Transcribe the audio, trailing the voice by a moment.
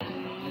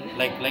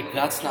Like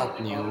that's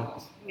not new.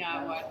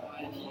 Yeah,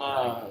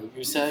 what?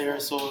 You sell your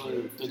soul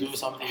to do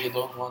something you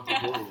don't want to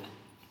do.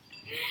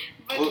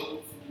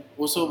 But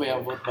Also, may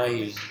abot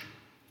by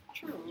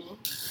true.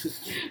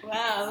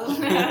 Well,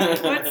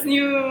 what's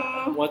new?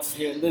 what's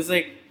new?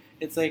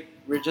 It's like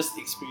we're just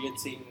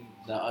experiencing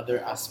the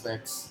other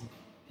aspects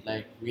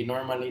like we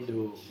normally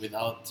do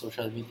without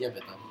social media,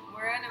 but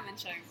Mura naman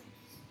siya.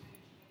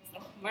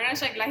 Mura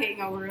siya lahi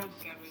nga world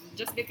karon.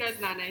 Just because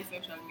nanay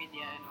social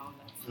media and all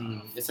that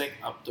stuff. it's like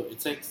up to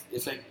it's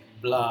like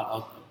blah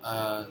out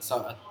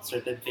so a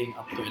certain thing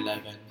up to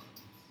 11.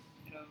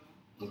 Pero,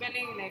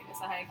 magaling like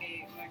usahay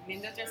kay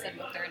magnindot siya sa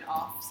turn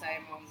off sa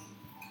imong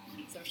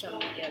social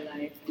media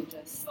life and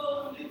just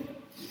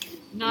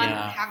not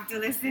Yeah. have to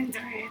listen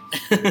to it.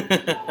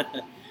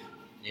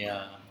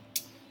 Yeah.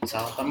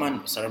 Sa ako taman,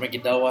 sarap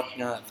magidawat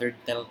nga third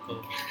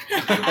telco.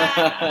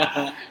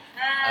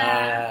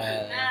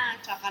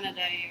 Tsaka na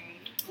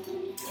dahil.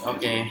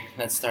 Okay,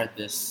 let's start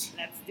this.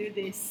 Let's do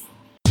this.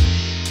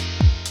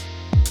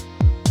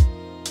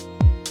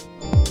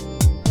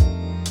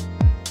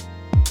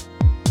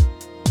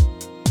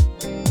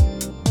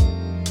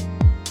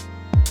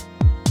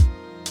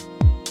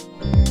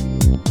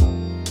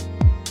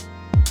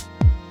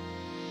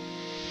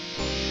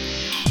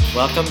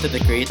 Welcome to The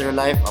Creator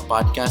Life, a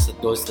podcast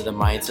that goes to the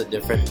minds of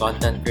different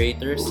content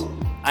creators.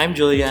 I'm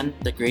Julian,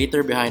 the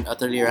creator behind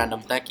Utterly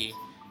Random Techie,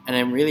 and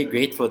I'm really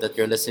grateful that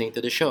you're listening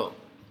to the show.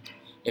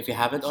 If you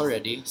haven't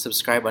already,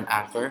 subscribe on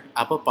Anchor,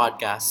 Apple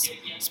Podcasts,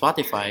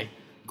 Spotify,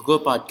 Google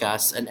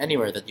Podcasts, and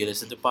anywhere that you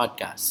listen to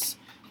podcasts.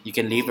 You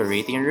can leave a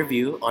rating and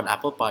review on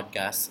Apple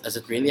Podcasts as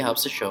it really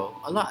helps the show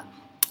a lot.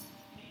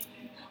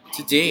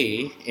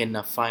 Today, in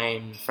a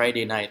fine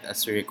Friday night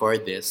as we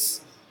record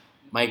this,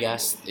 my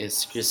guest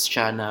is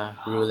Kristiana,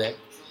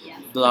 Yeah.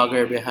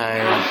 blogger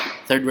behind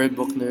Third World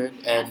Book Nerd,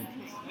 and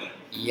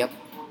yep,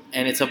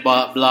 and it's a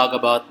blog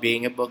about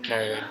being a book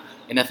nerd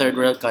in a third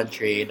world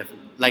country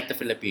like the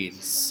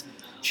Philippines.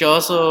 She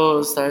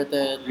also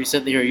started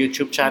recently her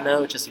YouTube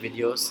channel, which is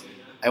videos.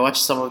 I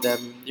watched some of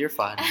them. They're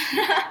fun.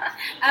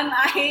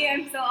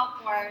 I'm so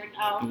awkward.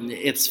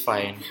 It's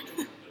fine.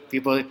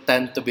 People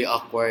tend to be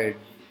awkward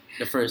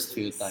the first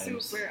few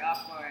times. Super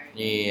awkward.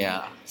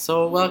 Yeah.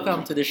 So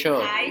welcome to the show.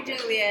 Hi,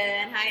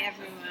 Julian. Hi,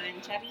 everyone.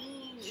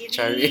 Charing.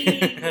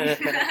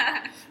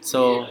 Chari.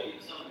 So,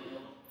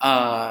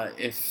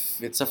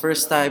 if it's the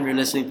first time you're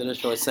listening to the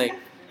show, it's like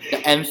the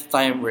nth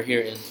time we're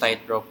here in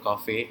Tightrope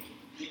Coffee.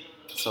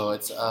 So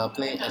it's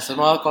a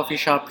small coffee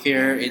shop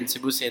here in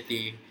Cebu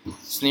City.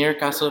 It's near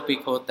Castle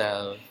Peak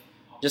Hotel.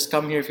 Just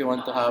come here if you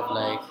want to have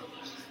like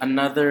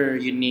another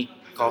unique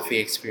coffee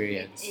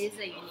experience. It is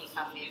a unique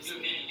coffee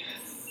experience.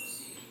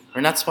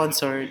 We're not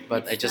sponsored,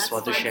 but I just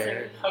Not want to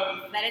share.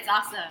 sponsored, but it's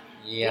awesome.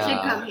 Yeah. You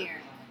should come here.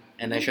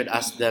 And I should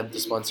ask them to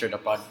sponsor the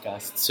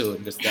podcast soon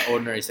because the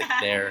owner is like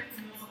there.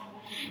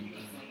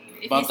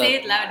 If But you say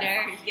that- it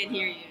louder, he can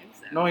hear you.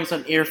 So. No, he's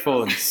on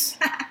earphones.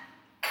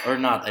 Or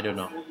not, I don't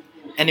know.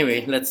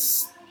 Anyway,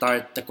 let's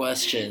start the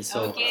question.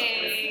 So,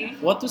 Okay.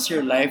 what was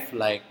your life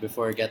like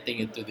before getting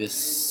into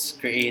this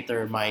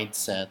creator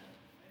mindset?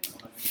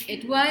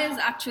 It was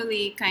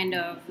actually kind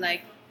of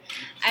like,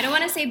 I don't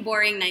want to say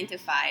boring 9 to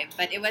 5,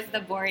 but it was the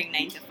boring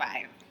 9 to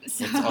 5.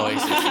 So, It's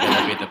always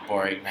gonna be the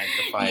boring 9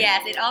 to 5.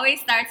 Yes, it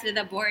always starts with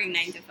a boring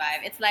 9 to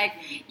 5. It's like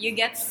you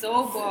get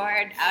so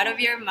bored out of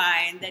your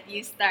mind that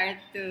you start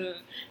to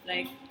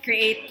like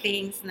create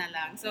things na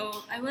lang. So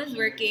I was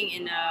working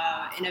in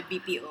a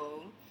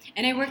BPO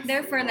and I worked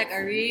there for like a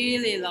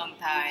really long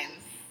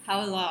time. How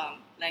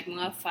long? Like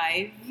mga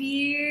 5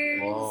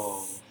 years.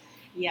 Whoa.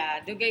 Yeah,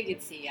 dugay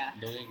gid siya.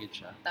 Doing good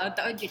siya.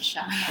 Taon-taon gid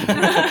siya.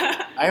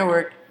 I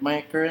work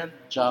my current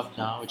job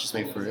now, which is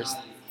my first.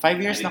 5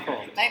 years na ko.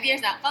 5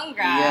 years na.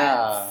 Congrats.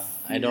 Yeah,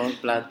 I don't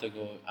plan to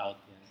go out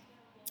yet.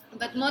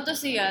 But moto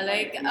siya,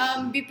 like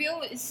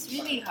BPO is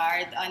really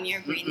hard on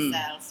your brain Mm-mm.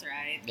 cells,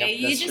 right? Yep,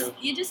 you that's just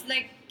true. you just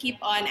like keep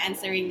on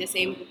answering the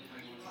same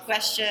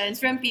questions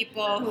from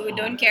people who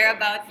don't care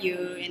about you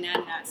and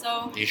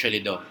so Usually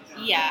don't.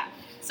 yeah.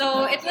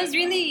 So it was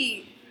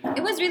really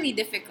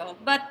difficult,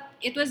 but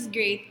it was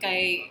great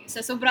kay sa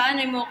sobraan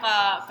na mo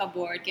ka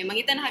board kay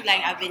mangita na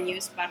haglaing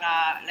avenues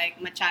para like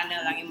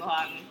ma-channel ang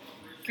imong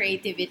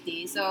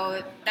creativity. So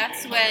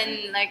that's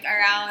when like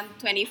around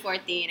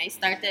 2014 I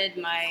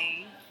started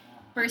my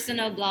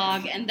personal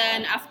blog and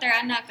then after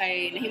ana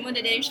kay nahimo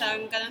na din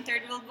siyang kanang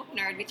third world book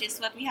nerd, which is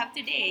what we have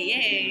today.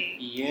 Yay.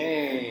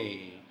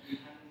 Yay!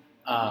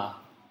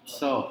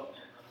 So,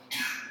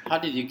 how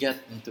did you get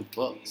into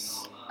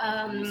books?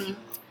 I'm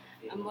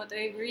what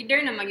a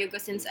reader na magyud ko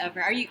since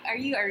ever. Are you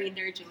a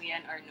reader,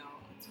 Julian, or no?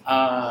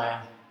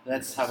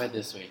 Let's have it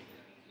this way.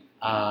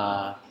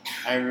 I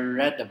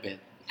read a bit,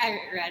 I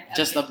read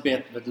just a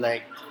bit, but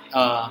like,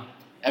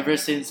 ever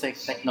since like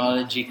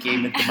technology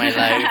came into my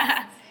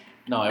life,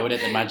 no, I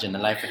wouldn't imagine a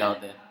life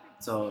without it.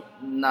 So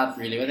not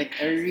really. But like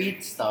I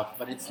read stuff,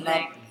 but it's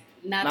Like,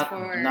 not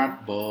for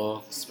not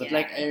books, but Yeah.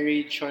 like I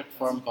read short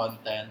form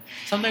content.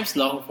 Sometimes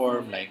long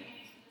form, like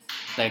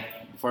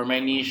for my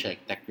niche,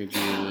 like tech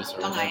reviews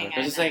or Okay, whatever. nga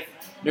Because it's na. like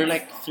They're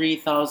like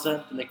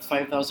 3,000, like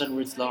 5,000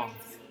 words long.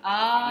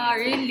 Ah,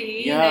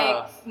 really?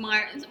 Yeah.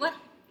 Like, what?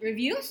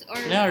 Reviews? Or?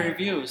 Yeah,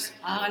 reviews.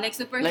 Like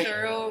super Like-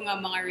 thorough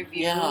nga mga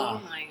review. Yeah.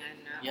 Mga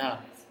ano. Yeah.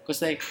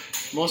 Because like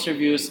most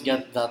reviews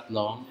get that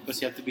long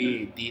because you have to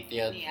be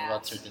detailed Yeah.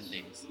 about certain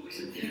things.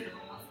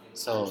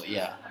 So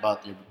yeah,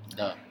 about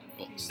the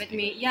books. But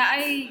me, yeah,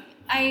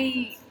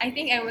 I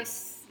think I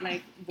was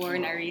like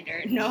born a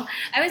reader. No,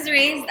 I was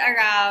raised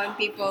around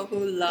people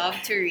who love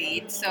to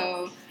read.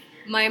 So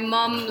my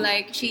mom,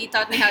 like, she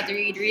taught me how to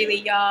read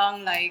really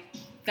young, like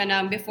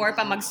kanang before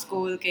pa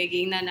mag-school kay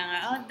gina na nga,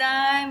 oh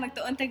day,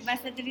 magtuon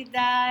tagbasa diri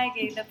day,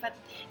 kay dapat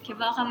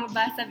kibaw ka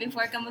mabasa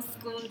before ka mo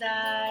school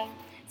day.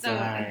 So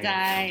Day.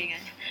 day.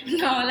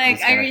 No, like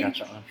It's I gonna read.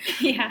 catch on.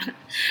 Yeah,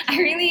 I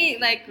really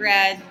like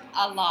read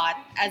a lot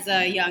as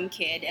a young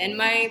kid, and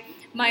my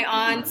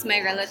aunts,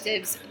 my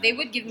relatives, they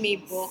would give me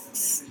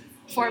books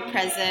for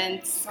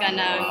presents.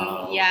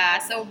 Wow. Yeah,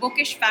 so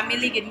bookish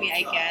family give me,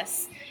 I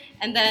guess,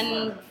 and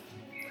then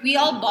we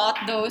all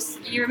bought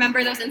those. You remember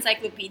those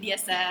encyclopedia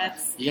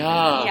sets?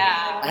 Yeah.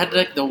 Yeah. I had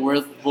like the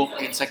World Book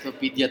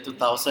Encyclopedia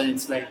 2000.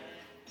 It's like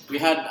we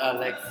had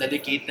like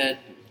dedicated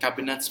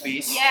cabinet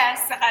space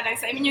Yes, saka lang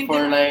sa amin yung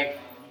for like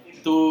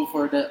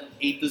for the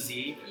A to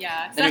Z.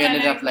 yeah. Then we saka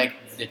ended lang up like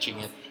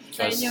ditching it.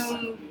 sa Because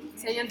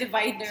yung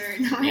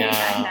divider no Yeah.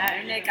 na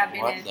what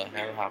cabinet. the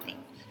hell happened?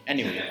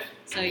 Anyway,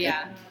 So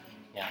yeah.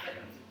 yeah.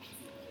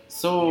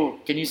 So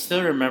can you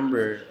still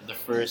remember the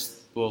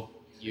first book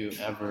you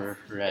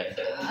ever read?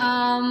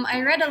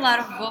 I read a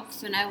lot of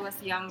books when I was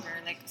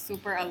younger, like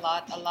super a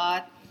lot.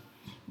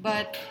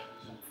 But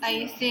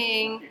I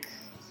think.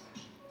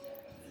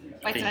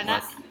 Wait, Think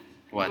Rana?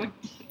 what?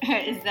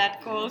 Is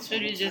that cool?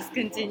 Should we just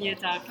continue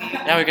talking?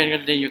 Yeah, we can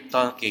continue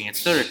talking. It's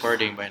still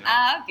recording by now.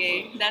 Ah,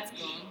 okay. That's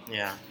cool.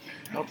 Yeah.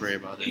 Don't worry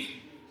about it.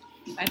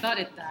 I thought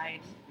it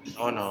died.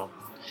 Oh no.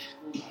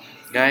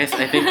 Guys,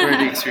 I think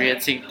we're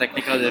experiencing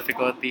technical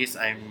difficulties.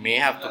 I may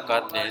have to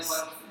cut this.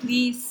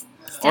 Please.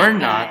 Or stand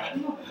not.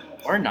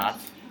 by. Or not.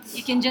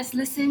 You can just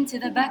listen to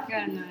the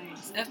background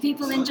noise of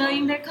people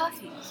enjoying their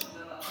coffee.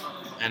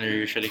 And they're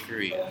usually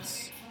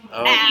Koreans.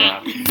 Oh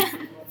Ah. crap.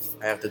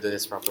 I have to do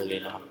this properly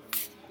now.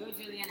 Go,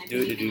 Julian. I Do,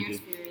 believe do, in do, your do.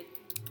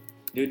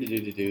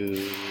 spirit.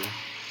 Do.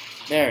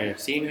 There,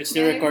 see, we're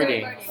still Yeah,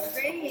 recording.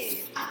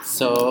 Great.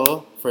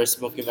 So, first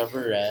book you've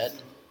ever read.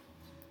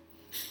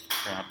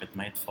 Crap, it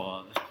might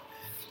fall.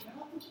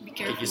 Be Did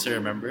careful. you still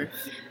remember?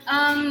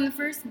 The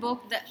first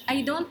book that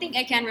I don't think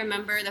I can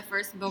remember the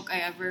first book I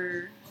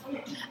ever.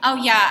 Oh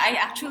yeah, I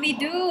actually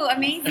do.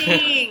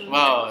 Amazing.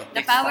 Wow.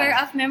 The takes Power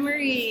time. of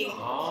Memory.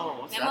 Oh,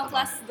 what's Memo that?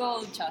 plus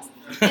gold, just.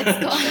 It's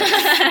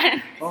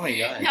gold. Oh my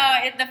god. No,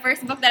 the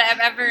first book that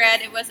I've ever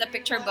read, it was a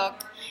picture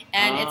book,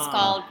 and it's Ah.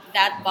 called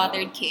That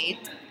Bothered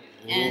Kate.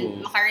 And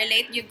Ooh.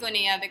 makarelate yun ko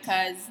niya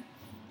because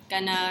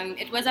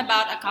it was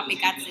about a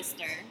copycat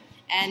sister.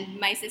 And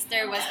my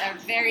sister was a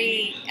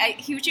very,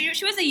 she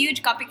was a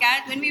huge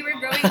copycat when we were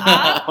growing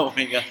up. Oh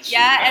my gosh.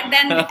 Yeah, and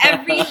then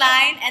every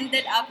line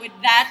ended up with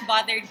that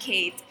bothered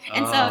Kate.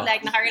 And Oh. so,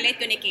 like, nakarelate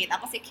ko ni Kate.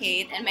 Ako si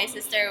Kate, and my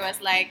sister was,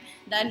 like,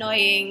 the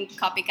annoying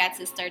copycat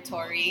sister,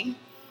 Tori.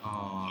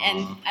 Aw.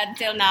 And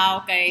until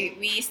now,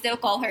 we still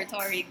call her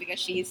Tori because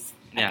she's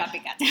a Yeah.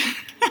 copycat.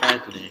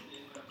 Partly.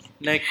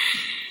 Like,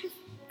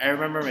 I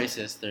remember my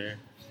sister.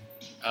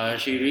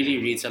 She really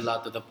reads a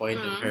lot to the point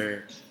of Mhm. her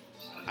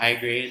high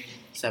grade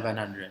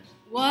 700.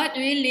 What?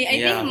 Really? I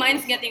Yeah. think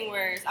mine's getting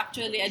worse.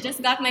 Actually, I just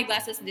got my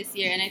glasses this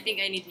year, and I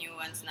think I need new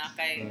ones na.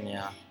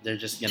 Yeah, they're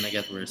just gonna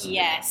get worse.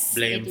 Yes,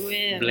 Blame it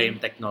will. blame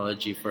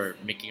technology for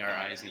making our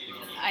eyes get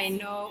worse. I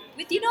know.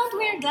 But you don't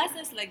wear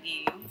glasses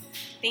lagi.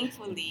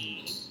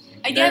 Thankfully.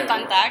 I do have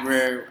contacts.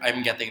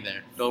 I'm getting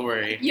there. Don't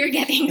worry. You're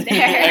getting I'm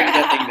there.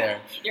 getting there.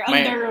 You're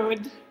on the road.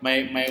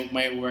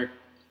 My work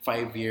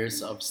 5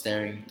 years of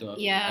staring to a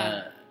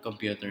Yeah.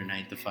 computer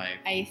 9 to 5.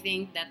 I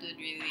think that would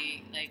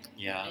really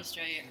Yeah.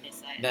 destroy your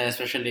eyesight. Then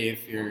especially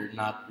if you're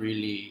not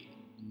really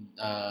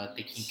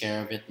taking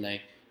care of it,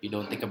 like you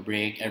don't take a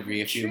break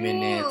every few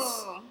minutes.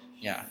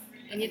 Yeah.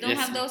 And you don't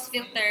Yes. have those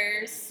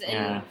filters,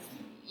 and Yeah.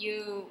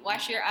 you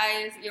wash your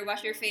eyes, you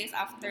wash your face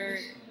after.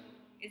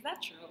 Is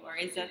that true, or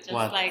is that just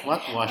What? like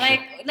What wash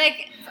it?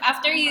 like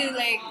after you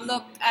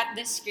look at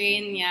the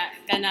screen, yeah,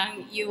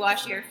 kanang you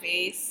wash your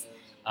face.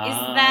 Is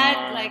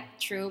that like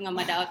true nga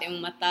madaot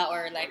yung mata,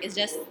 or like it's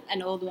just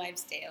an old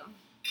wives' tale?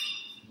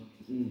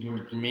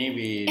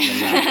 Maybe the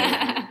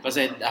latter. Because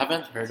I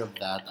haven't heard of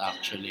that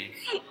actually.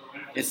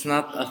 It's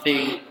not a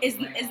thing. Is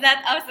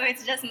that also?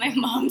 It's just my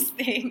mom's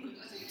thing.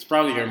 It's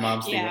probably your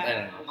mom's thing. Yeah. I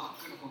don't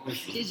know.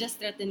 She's just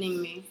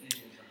threatening me.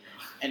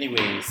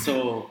 Anyway,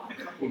 so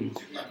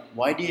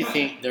why do you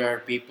think there are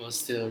people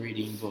still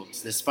reading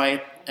books despite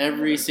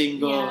every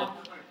single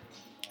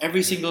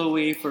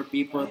way for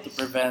people to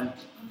prevent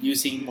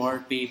using more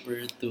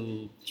paper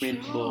to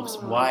print books?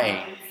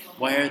 Why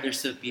are there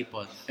still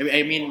people?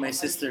 I mean my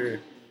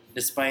sister,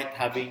 despite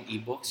having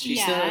ebooks, she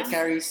Yeah. still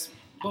carries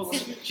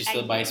books. She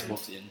still I- buys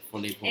books in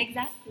fully book.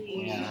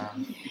 Exactly. Yeah.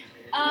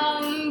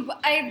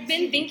 I've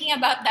been thinking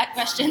about that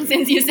question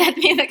since you sent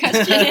me the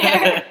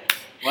questionnaire.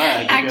 Wow, I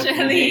gave you a few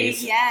Actually,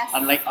 days. yes.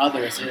 Unlike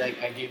others,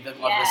 I gave them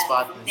on the Yes.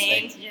 spot. And it's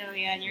Thanks, like,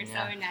 Julian. You're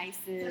yeah. so nice.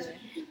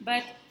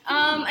 But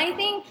I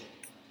think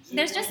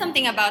there's just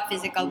something about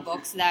physical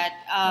books that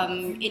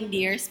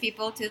endears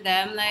people to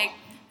them. Like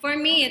for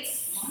me,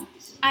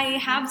 I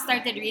have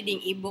started reading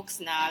ebooks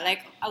now,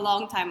 like a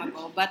long time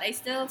ago, but I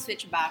still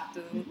switch back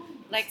to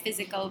like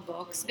physical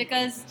books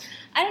because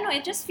I don't know,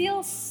 it just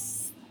feels.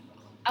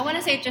 I want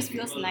to say it just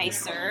feels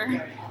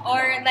nicer,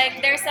 or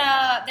like there's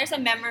a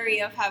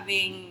memory of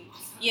having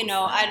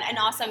an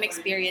awesome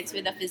experience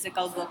with a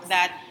physical book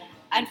that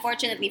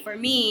unfortunately for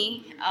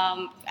me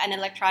an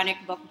electronic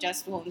book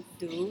just won't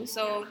do.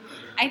 So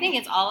I think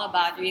it's all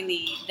about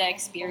really the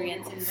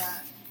experience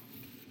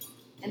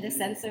and the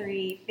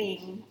sensory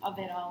thing of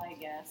it all, I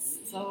guess.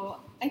 So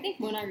I think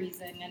muna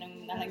reason nga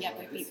nung nalagyan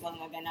ko yung people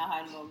nga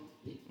ganahan mo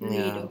read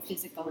Yeah. of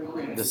physical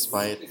books.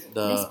 Despite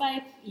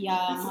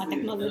Yeah, mga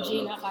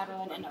technology na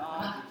karon and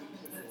all.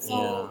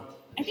 So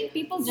I think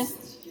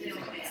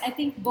I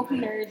think book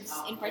nerds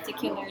in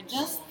particular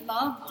just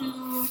love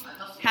to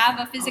have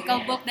a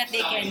physical book that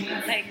they can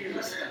like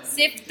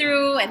sift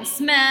through and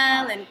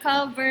smell and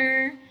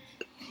cover.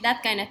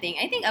 That kind of thing.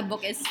 I think a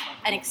book is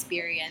an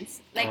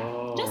experience. Like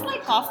just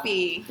like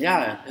coffee.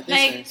 yeah, it is an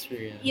Like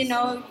experience.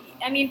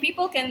 I mean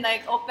people can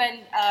like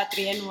open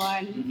 3-in-1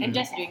 Mm-hmm. and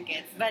just drink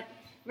it. But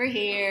we're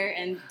here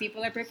and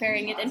people are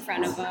preparing it in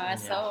front of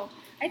us. So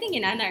I think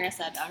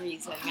inanarasad ang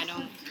reason.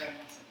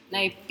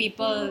 Like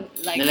people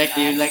like They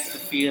us. like to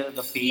feel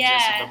the pages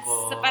Yes. of the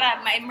book. So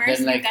para ma-immerse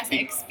Then, you ka sa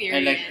I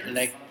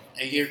experience.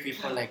 I hear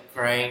people like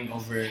crying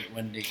over it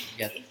when they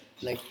get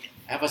like.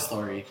 I have a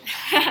story.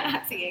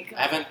 Sige, go.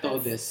 I haven't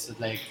told this.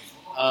 Like,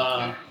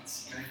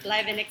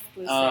 Live and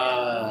exclusive.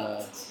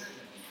 I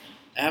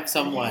have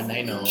someone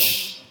I know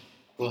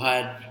who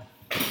had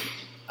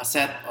a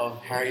set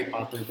of Harry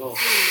Potter books.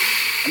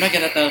 I'm not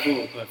gonna tell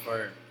who, but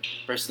for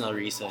personal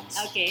reasons.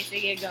 Okay,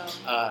 sige, go.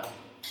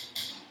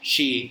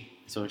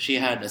 She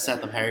had a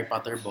set of Harry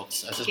Potter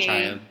books as a Okay.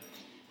 child.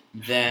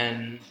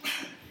 Then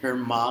her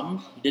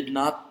mom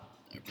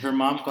her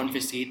mom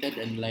confiscated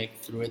and like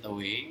threw it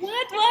away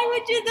What? Why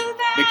would you do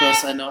that?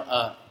 because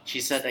she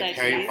said like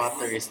Harry Studies.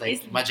 Potter is like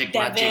It's magic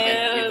devil,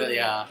 and evil,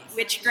 yeah.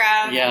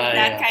 witchcraft,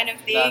 that kind of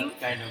thing. That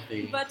kind of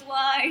thing. But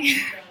why?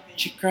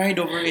 She cried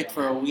over it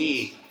for a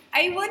week.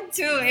 I would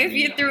too if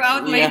you threw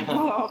out my Yeah.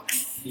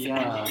 books.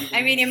 Yeah.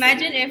 I mean,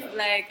 imagine if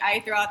like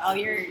I threw out all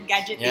your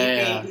gadgety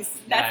Yeah. things.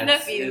 That's Yeah, the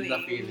feeling. it's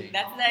the feeling.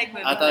 That's the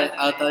equivalent.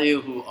 I'll tell of it. you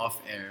who off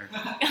air.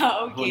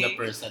 Oh, Who okay. the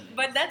person.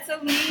 But that's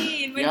so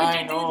mean. Why Yeah, would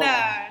I you know. do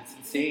that? It's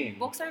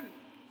insane. Books are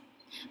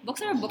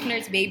book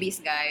nerds' babies,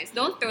 guys.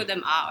 Don't throw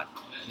them out.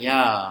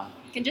 Yeah.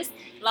 You can just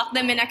lock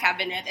them in a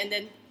cabinet and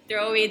then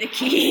throw away the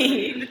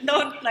key.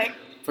 Don't like.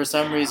 For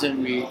some reason,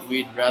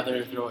 we'd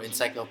rather throw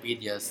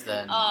encyclopedias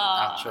than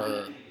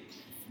actual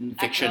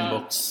fiction Actual-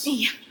 books.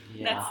 Yeah,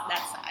 Yeah.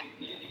 that's sad.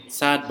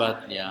 Sad,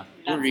 but yeah.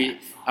 Who That's read?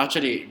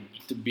 Actually,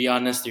 to be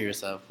honest to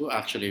yourself, who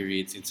actually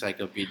reads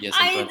encyclopedias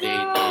in I 2018?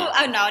 know.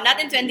 Oh no, not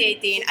in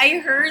 2018.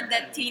 I heard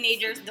that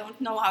teenagers don't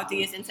know how to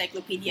use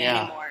encyclopedia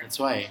Yeah, anymore. that's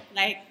why.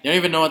 Like, They don't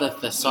even know what a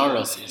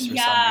thesaurus is for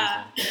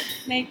yeah, some reason.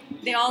 like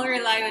they all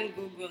rely on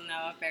Google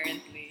now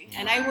apparently,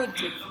 and I would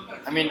too.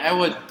 I mean, I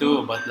would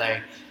too, but like,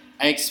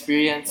 I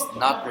experienced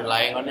not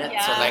relying on it,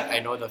 so Yeah. like I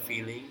know the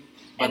feeling.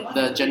 But And-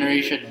 the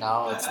generation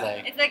now, it's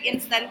like, It's like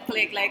instant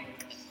click. Like,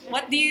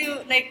 what do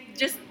you like?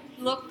 Just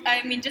look.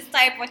 I mean, just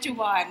type what you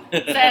want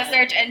sa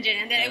search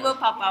engine, and then it will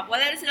pop up.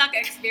 Wala na silang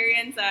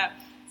experience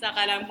sa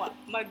kanang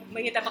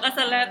magita pa ka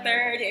sa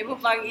letter, di mo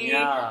pang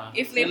yeah.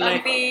 i-flip And, ang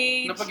like,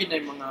 page. napagin na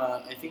yung mga,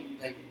 I think,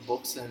 like,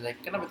 books and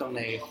like, kanang itong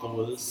na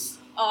holes.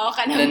 Oo,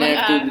 kanang Then I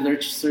have mga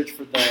to search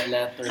for the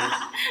letters.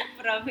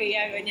 profe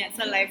ya ganyan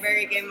sa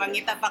library kay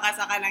mangita pa ka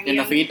sa kanang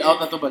Then na-fade out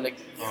na to ba? Like,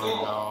 oh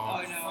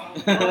Oh no.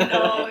 no. Oh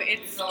no,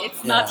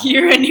 it's not Yeah.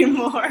 here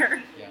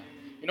anymore. Yeah.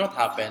 You know what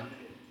happened?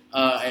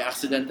 I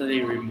accidentally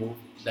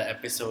removed the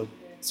episode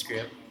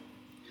script.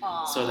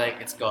 Aw. So like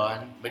it's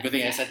gone. But good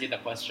thing I sent you the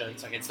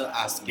questions, so I can still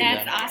ask you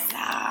That's them.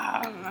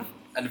 awesome.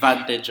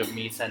 Advantage of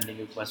me sending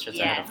you questions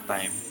ahead of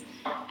time.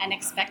 An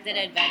expected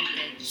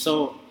advantage.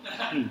 So,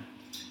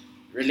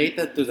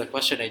 related to the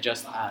question I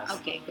just asked.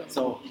 Okay, go.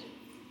 So,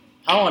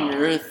 how on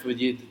earth would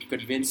you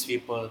convince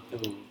people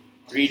to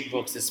read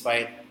books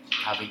despite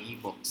having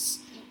ebooks?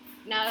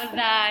 Now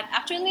that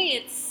actually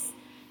it's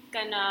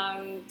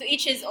kanang to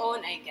each his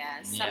own, I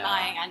guess. Sa Yeah.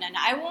 mga ano na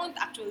I won't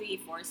actually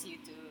force you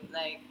to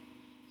like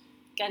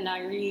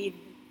kana read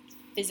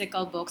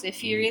physical books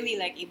if you really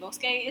like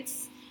ebooks. Kay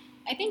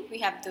I think we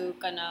have to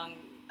kanang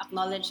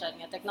acknowledge that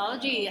nga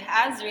technology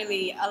has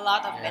really a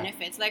lot of Yeah.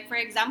 benefits. Like for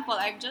example,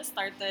 I've just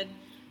started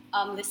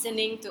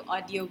listening to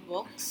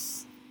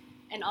audiobooks.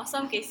 And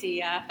awesome kay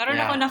siya. Karon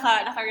Yeah. ako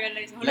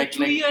naka-realize, Like it's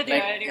a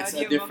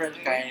audiobooks different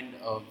eh. kind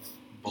of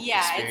book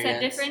Yeah, experience. it's a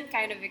different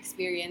kind of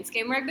experience.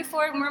 Kay murag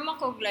before, murag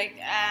ko like,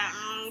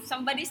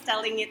 somebody's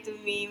telling it to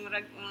me,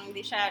 murag,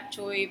 di siya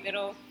choy,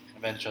 pero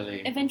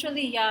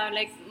eventually, yeah,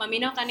 like,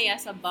 maminaw ka niya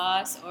sa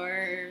bus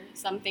or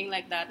something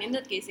like that. In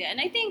that case, yeah. And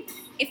I think,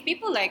 if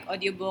people like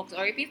audiobooks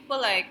or if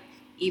people like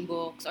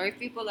ebooks or if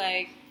people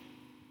like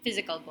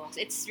physical books.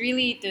 It's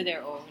really to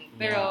their own.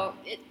 Pero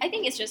I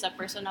think it's just a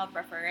personal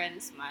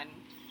preference, man.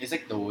 It's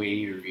like the way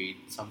you read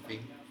something.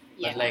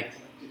 Yeah. But like,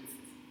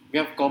 we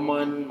have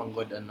common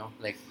manggod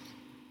like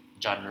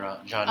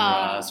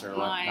genres or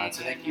my whatnot.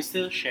 So like you goodness.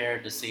 still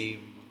share the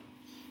same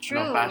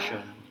True.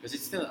 passion because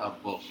it's still a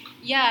book.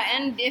 Yeah,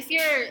 and if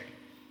you're,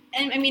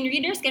 and I mean,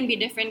 readers can be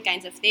different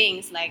kinds of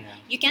things. Like, Yeah.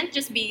 you can't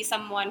just be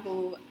someone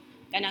who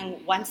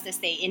kanang wants to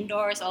stay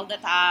indoors all the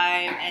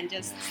time and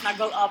just Yeah.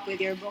 snuggle up with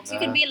your books. You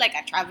could be like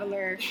a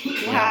traveler who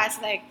Yeah. has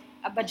like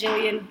a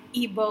bajillion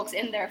ebooks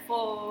in their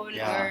phone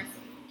Yeah.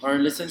 Or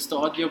listens to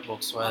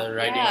audiobooks while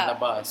riding on the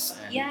bus.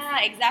 And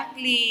yeah,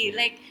 exactly.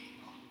 Like,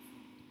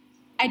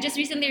 I just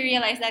recently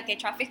realized that kay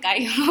traffic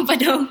kayo pa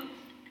daw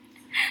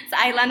sa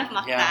island of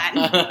Mactan.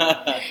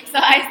 Yeah. So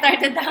I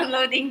started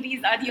downloading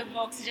these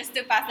audiobooks just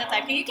to pass the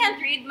time. Kaya you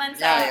can't read man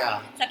sa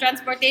sa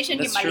transportation,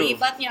 That's yung true.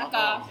 malibat niya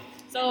ka.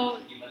 So,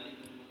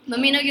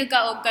 maminaw yung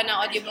ka ng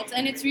audiobooks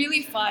and it's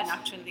really fun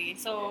actually.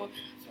 So,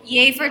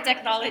 yay for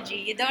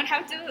technology. You don't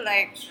have to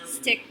like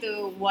stick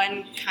to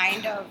one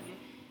kind of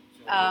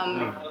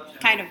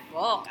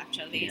book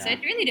actually. So Yeah.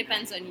 it really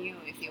depends on you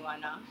if you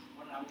wanna.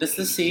 That's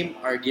the same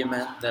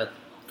argument that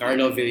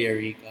Carlo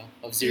Villarica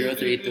of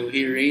 032,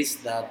 he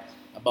raised that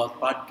about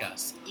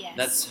podcasts. Yes.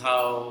 That's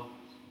how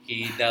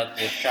he dealt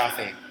with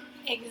traffic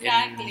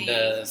Exactly. in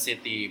the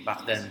city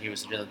back then. He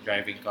was still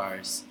driving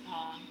cars.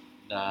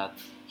 That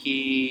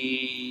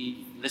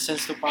he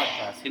listens to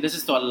podcasts. He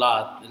listens to a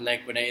lot.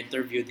 Like when I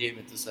interviewed him,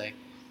 it was like,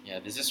 yeah,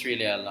 this is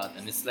really a lot,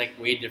 and it's like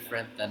way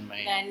different than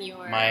Than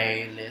your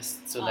my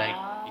list. So like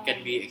you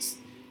can be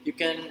you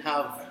can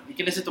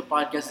listen to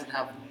podcasts and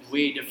have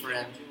way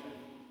different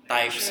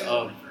types True.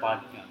 of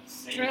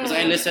podcasts. True. Because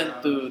I listen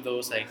to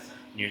those like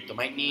near to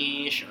my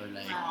niche or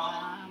like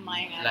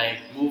my God. like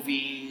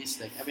movies.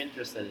 Like I'm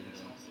interested in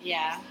those.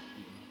 Yeah.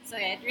 So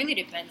yeah, it really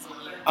depends on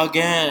you.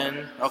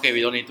 Again, okay,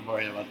 we don't need to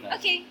worry about that.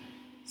 Okay.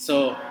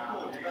 So,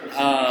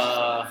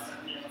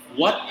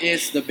 what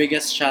is the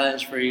biggest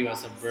challenge for you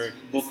as a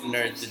book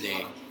nerd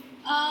today?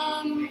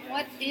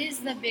 What is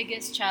the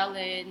biggest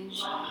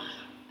challenge?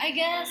 I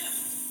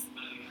guess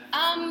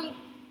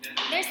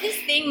there's this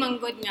thing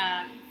manggod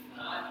nga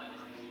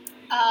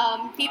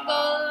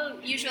people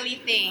usually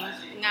think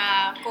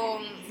nga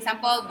kung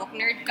example book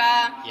nerd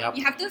ka, Yup.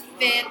 you have to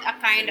fit a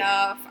kind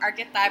of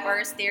archetype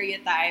or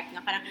stereotype na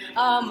kanang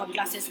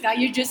mag-classes ka,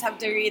 you just have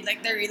to read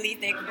like the really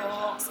thick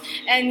books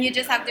and you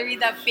just have to read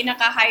the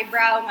pinaka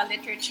highbrow nga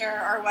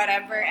literature or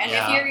whatever, and if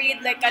Yeah. you read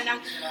like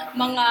kanang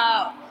mga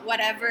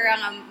whatever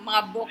ang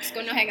mga books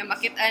kuno nga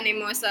makita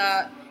nimo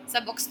sa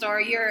bookstore,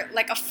 you're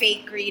like a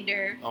fake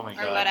reader Oh my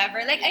or God.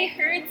 whatever. Like I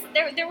heard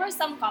there were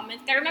some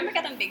comments. I remember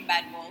katong Big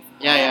Bad Wolf.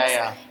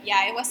 Yeah.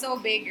 Yeah, it was so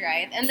big,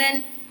 right? And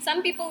then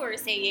some people were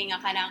saying nga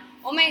kanang,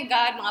 oh my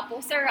God, mga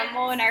poster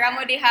ramo,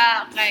 naramo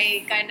diha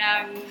kay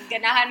kanang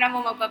ganahan na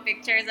mo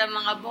magpa-picture sa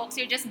mga books.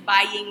 You're just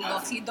buying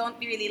books. You don't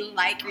really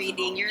like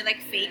reading. You're like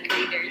fake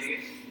readers.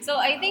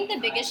 So I think the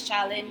biggest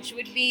challenge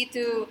would be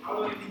to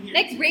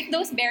like break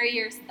those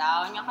barriers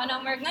down. Nga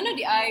kanang marg ngano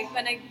di ay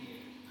kanang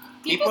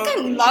people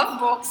can love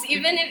books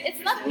even if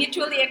it's not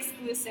mutually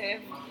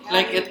exclusive.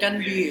 Like it can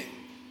be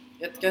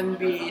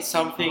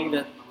something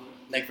that,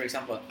 like for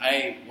example,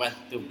 I went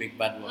to Big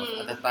Bad Wolf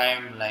at the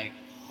time. Like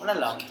wala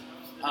lang.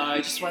 I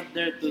just went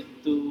there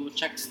to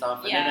check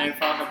stuff, and then I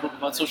found a book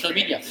about social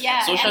media. Yeah,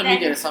 Social and then-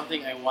 media is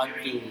something I want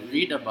to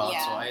read about,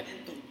 Yeah. so I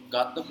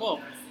got the book.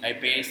 I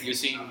paid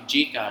using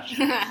Gcash.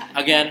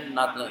 Again,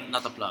 not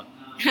a plug.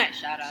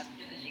 Shout out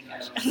to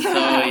Gcash. So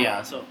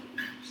yeah, so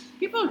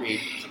people read.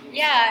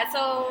 Yeah,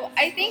 so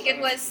I think it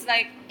was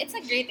like it's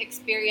a great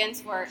experience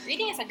for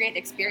reading is a great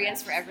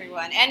experience for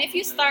everyone. And if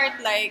you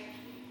start like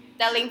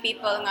telling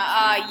people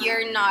nga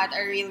you're not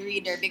a real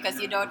reader because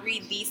you don't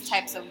read these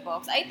types of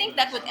books, I think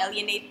that would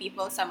alienate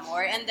people some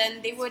more and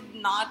then they would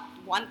not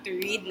want to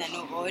read na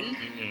noon.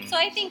 Mhm. So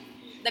I think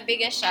the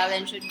biggest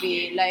challenge would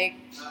be like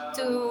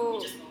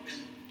to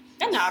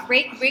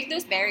break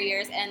those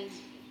barriers and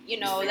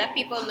let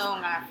people know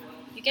nga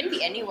you can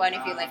be anyone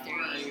if you like to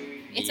read.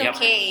 It's Yep.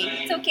 okay.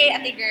 It's okay,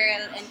 ate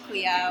girl and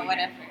kuya,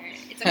 whatever.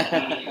 It's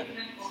okay.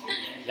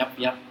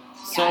 Yep.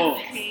 So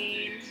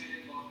Yeah,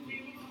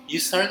 you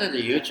started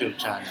a YouTube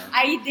channel,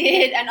 I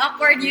did an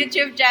awkward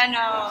YouTube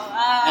channel.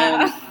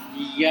 and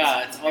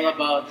yeah, it's all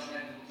about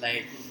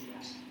like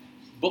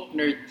book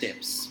nerd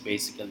tips,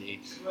 basically.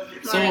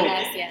 So more or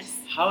less, yes.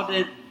 how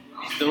did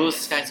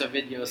those kinds of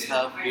videos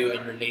help you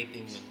in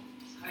relating with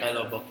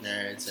fellow book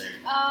nerds or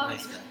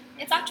like that?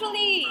 It's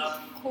actually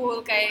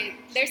cool kay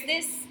there's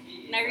this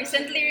na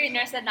recently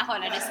nasa na ako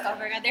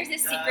na-discover nga there's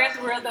this secret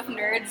world of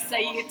nerds sa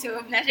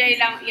YouTube na siya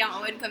yung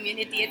own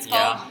community. It's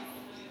called,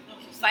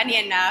 funny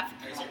enough,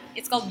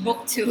 it's called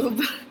BookTube.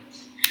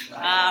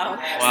 Wow.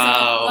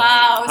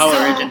 Wow. How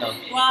original.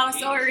 Wow,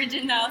 so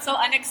original. So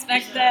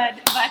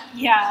unexpected. But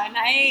yeah,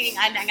 naay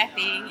nga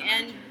thing.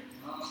 And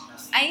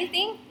I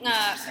think,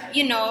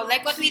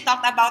 like what we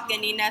talked about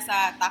ganina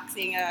sa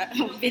taxing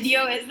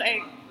video is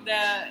like,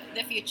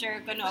 the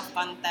future kuno of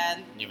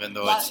content. Even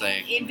though Well, it's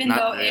like even not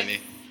though really.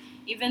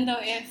 even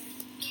though if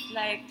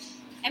like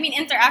I mean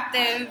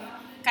interactive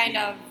kind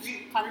of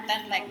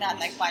content like that,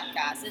 like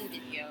podcasts and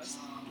videos.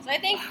 So I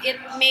think it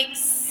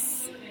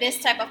makes this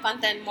type of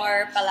content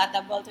more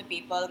palatable to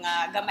people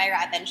nga gamay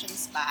ra attention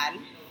span.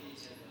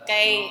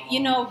 Kay,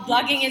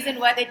 blogging isn't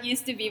what it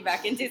used to be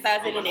back in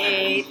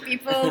 2008.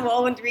 People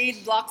won't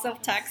read blocks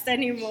of text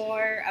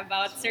anymore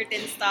about certain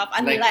stuff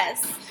Like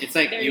unless it's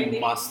like they're you really-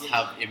 must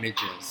have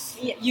images.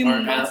 Yeah, you or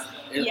must.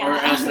 or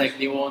else like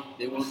they won't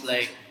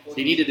like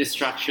they need a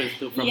distraction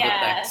too from the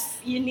text. Yes,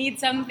 you need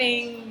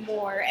something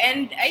more.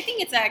 And I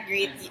think it's a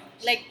great,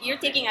 like, you're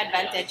taking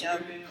advantage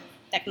of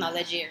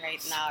technology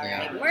right now, Yeah.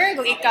 right? Where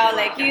go ikaw,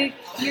 like,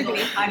 you're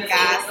doing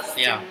podcasts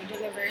Yeah. to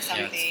deliver Yeah,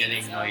 something. it's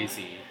getting so-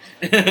 noisy.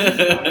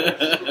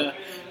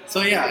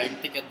 So yeah, I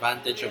take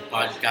advantage of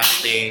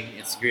podcasting.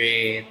 It's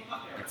great.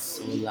 It's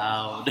so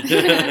loud.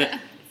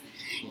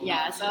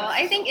 Yeah, so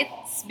I think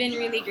it's been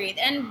really great.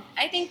 And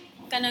I think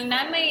kanang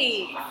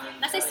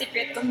nasa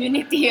secret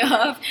community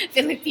of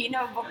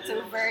Filipino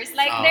booktubers.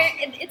 Like, Oh.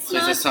 it's So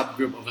not... it's a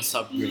subgroup of a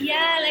subgroup.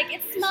 Yeah, like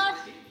it's not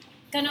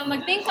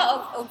magthink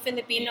ka of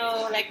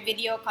Filipino like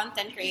video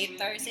content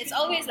creators. It's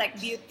always like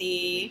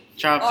beauty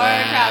Travel.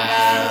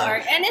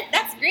 and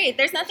that's great.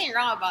 There's nothing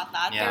wrong about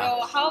that. Yeah.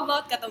 Pero how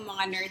about katong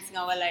mga nerds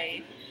nga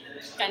walay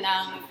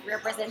kanang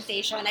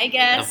representation, I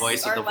guess, The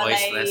voice or of the walay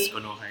voiceless.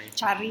 Kunuhay.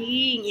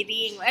 charing,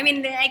 iring. I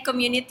mean, the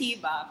community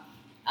ba?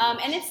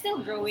 And it's still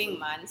growing,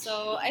 man.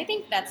 So I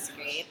think that's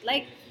great.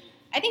 Like,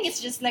 I think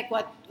it's just like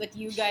what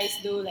you guys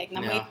do, like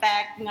na may Yeah.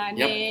 tech nga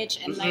Yep. niche,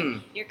 and like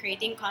Mhm. you're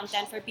creating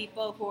content for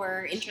people who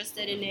are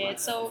interested in it.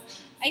 So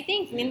I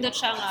think nindot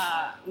siya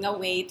nga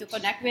way to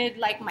connect with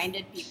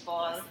like-minded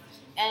people.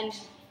 And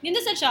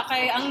nindot sa siya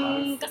kay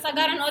ang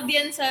kasagaran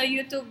audience sa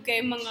YouTube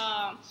kay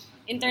mga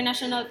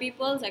international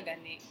people sa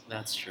gani.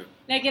 That's true.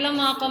 Like ilang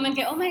mga comment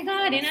kay, oh my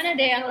God, inana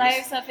day ang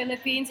live sa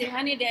Philippines,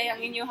 inana day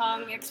ang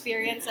inyong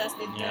experiences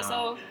dito. Yeah.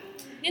 So,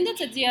 nindot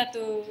sa Gia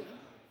to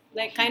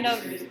like kind of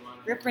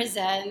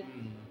represent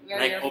where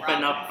Like you're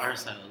open from. up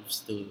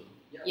ourselves to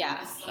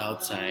Yeah. the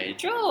outside.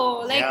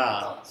 True. Like,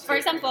 Yeah. for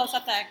example, sa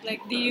tech,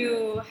 like, do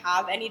you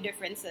have any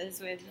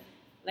differences with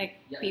like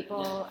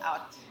people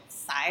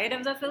outside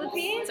of the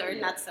Philippines or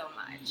not so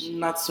much?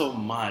 Not so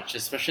much,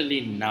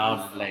 especially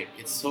now that like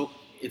it's so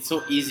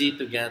easy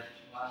to get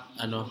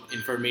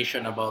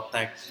information about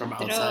tech from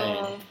outside.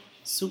 True.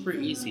 Super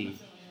easy.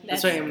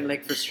 That's why I'm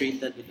like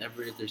frustrated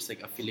whenever there's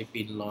like a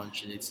Philippine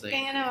launch and it's like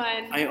Kaya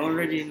naman. I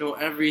already know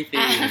everything.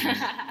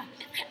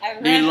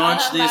 I've They read all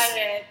launched this. about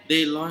it.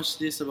 They launched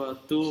this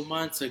about 2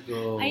 months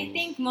ago. I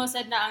think most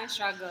na ang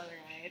struggle,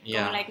 right?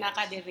 Yeah. Kung like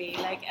nakadiri.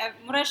 Like,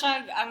 mura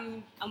siya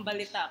ang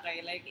balita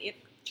kay. Like,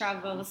 it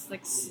travels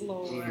like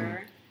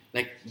slower.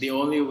 Like the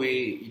only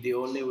way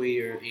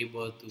you're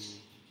able to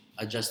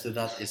adjust to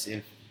that is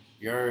if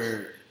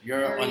you're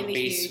Or on really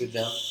pace with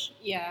huge. them.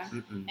 Yeah.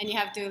 Mm-mm. And you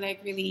have to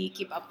like really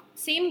keep up.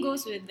 Same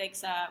goes with like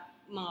sa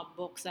mga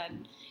books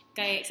and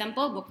kay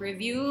example book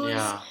reviews.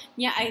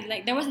 Yeah.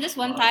 There was this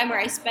one time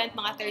where I spent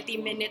mga 30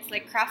 minutes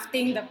like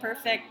crafting the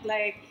perfect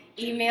like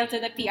email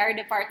to the PR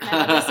department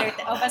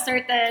of a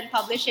certain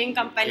publishing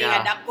company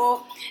Yeah. nga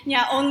dako.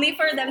 Yeah, only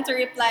for them to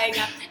reply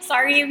nga,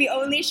 sorry, we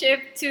only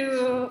ship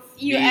to US,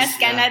 Please,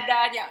 Canada.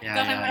 Yeah. Yeah,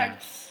 Kaya yeah, parang,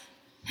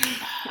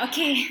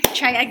 okay,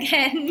 try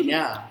again.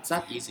 Yeah, it's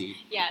not easy.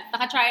 Yeah,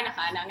 naka-try na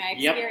ka na nga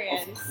Yep,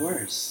 experience. of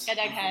course.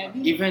 Kadaghan.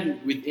 Even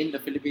within the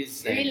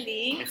Philippines, like,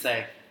 Really? it's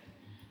like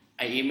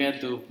I emailed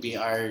to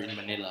PR in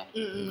Manila,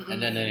 and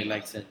then they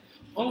like said,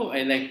 "Oh,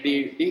 I like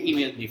they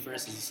emailed me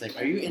first. It's like,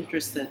 are you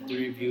interested to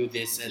review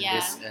this and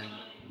Yeah. this and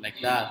like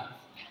that?"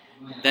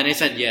 Then I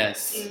said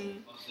yes.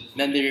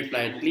 Then they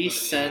replied, "Please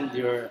send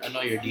your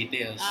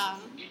details."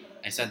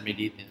 I sent my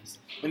details.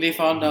 When they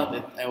found out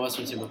that I was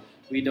from Cebu,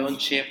 we don't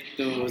ship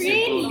to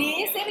Cebu.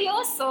 Really?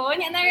 Seryoso?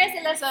 Nya na rin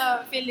sila sa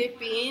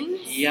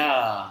Philippines?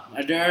 Yeah,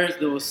 there are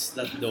those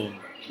that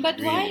don't. But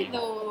why Really.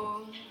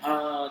 though?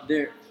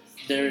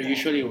 They're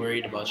usually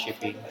worried about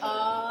shipping,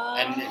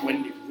 and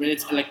when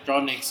it's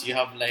electronics, you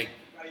have like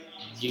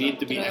you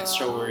need to be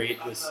extra worried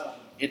because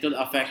it will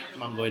affect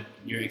manggod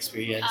your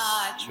experience.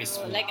 True.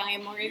 mismo. Like ang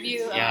imong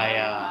review.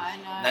 Yeah.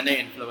 ano. Then they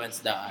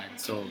influence the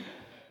ad, so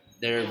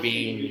they're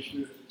being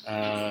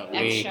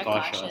way Extra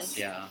cautious. cautious.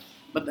 Yeah,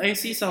 but I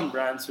see some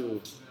brands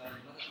who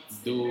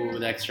do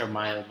the extra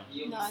mile,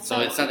 No, so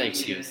it's not an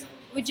excuse.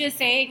 Would you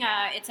say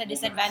it's a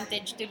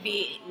disadvantage to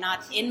be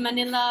not in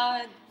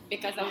Manila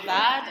because of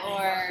that,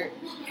 or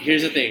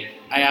Here's the thing.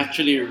 I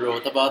actually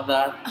wrote about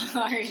that.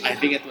 I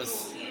think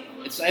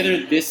it's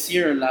either this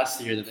year or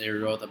last year that I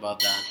wrote about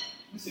that.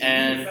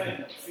 And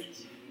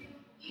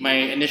my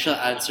initial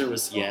answer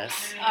was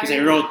yes. Because I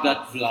wrote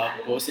that blog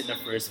post in the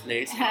first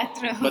place.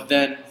 True. But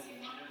then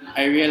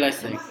I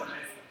realized like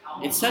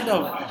instead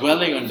of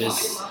dwelling on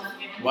this,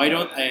 why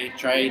don't I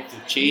try to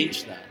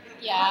change that?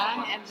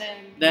 Yeah, and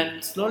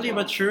Then slowly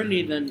but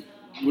surely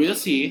we'll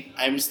see.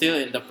 I'm still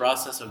in the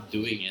process of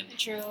doing it.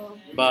 true.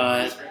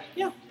 But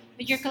yeah.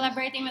 But you're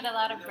collaborating with a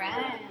lot of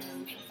brands.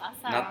 That's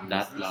awesome. Not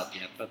that lot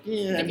yet, but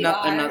yeah, But I'm you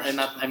not, I'm are. not, I'm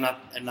not, I'm not,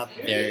 I'm not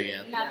there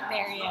yet. Not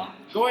there yet.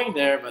 Going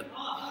there, but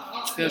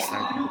still Yeah.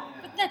 starting.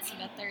 But that's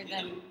better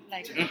than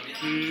like.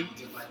 Mhm.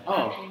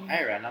 Oh,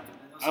 I ran up.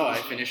 Oh, I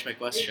finished my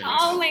questions.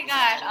 Oh my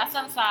gosh,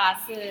 awesome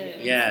sauce.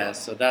 Yeah,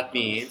 so that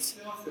means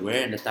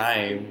we're in the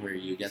time where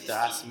you get to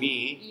ask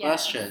me Yes.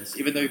 questions,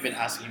 even though you've been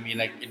asking me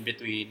like in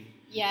between,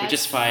 Yes. which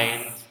is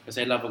fine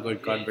because I love a good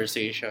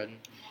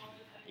conversation.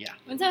 Yeah.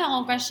 Unsa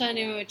akong question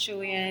ni mo,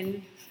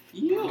 Chuyan?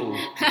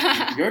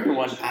 You're the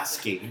one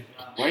asking.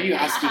 Why are you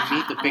asking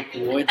me to pick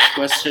which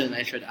question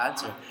I should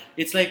answer?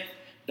 It's like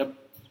the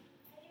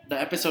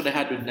episode I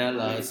had with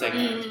Nella. It's like,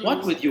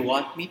 what would you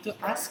want me to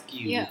ask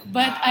you? Yeah,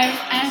 but I'm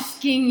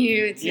asking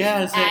you to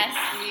Yeah, it's like,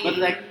 ask me. but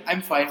like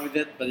I'm fine with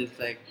it. But it's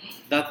like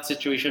that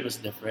situation was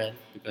different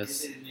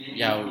because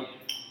yeah,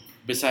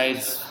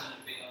 besides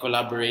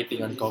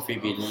collaborating on Coffee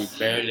Bean, we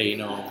barely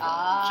know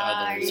each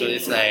other. So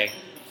it's like,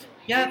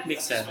 yeah, it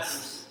makes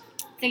sense.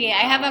 Okay,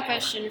 I have a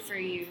question for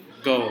you.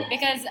 Go.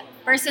 Because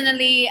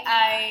personally,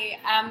 I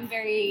am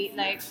very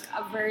like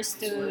averse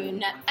to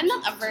I'm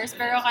not averse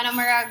pero kanang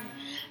marag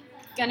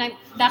kanang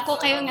dako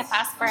kayo nga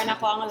task para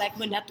nako ang like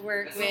mo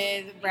network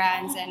with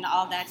brands and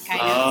all that kind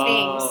of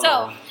thing.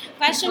 So,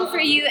 question for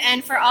you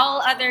and for all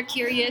other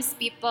curious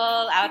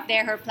people out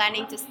there who are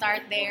planning to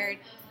start their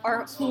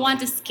or who want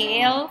to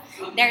scale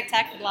their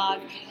tech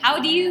blog, how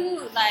do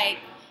you like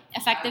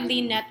effectively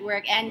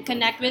network and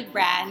connect with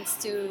brands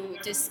to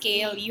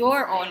scale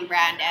your own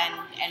brand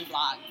and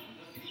blog?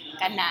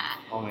 Kana.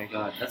 Oh my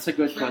god, that's a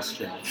good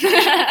question.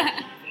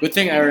 Good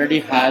thing I already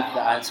had the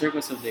answer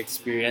because of the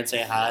experience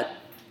I had.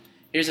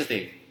 Here's the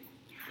thing.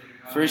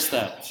 First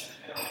step.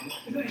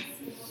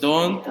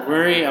 Don't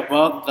worry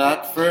about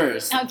that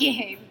first.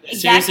 Okay, exactly.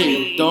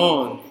 Seriously,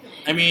 don't.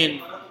 I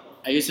mean,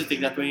 I used to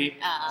think that way.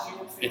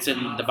 It's in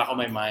the back of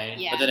my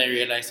mind. Yeah. But then I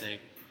realized like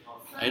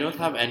I don't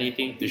have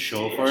anything to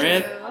show for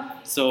it. True.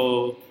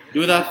 So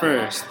do that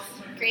first.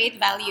 Create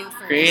value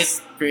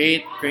first.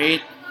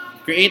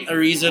 Create a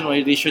reason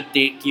why they should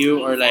take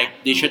you or like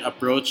they should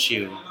approach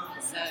you.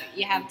 So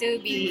you have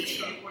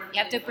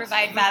to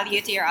provide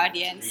value to your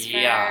audience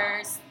Yeah.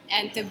 first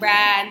and to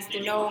brands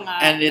to know nga.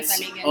 And it's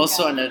kasaligan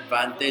also ka. an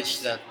advantage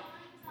that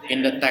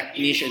in the tech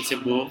niche in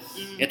Cebu,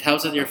 it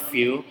helps that you're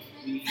few.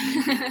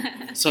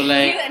 So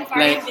like, Few and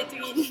far in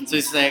between. so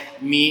it's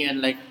like me and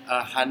like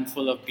a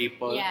handful of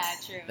people Yeah,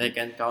 true. that I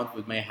can count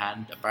with my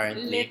hand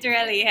apparently.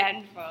 Literally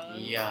handful.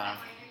 Yeah,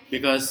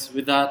 because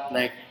with that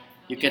like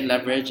you can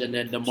leverage, and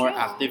then the more True.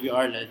 active you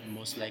are, then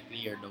most likely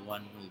you're the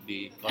one who will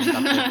be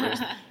contacted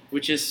first,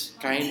 which is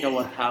kind of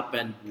what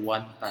happened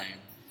one time.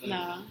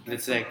 No.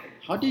 It's like,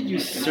 how did you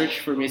search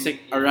for me? It's like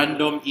a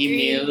random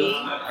email Really?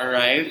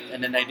 arrived,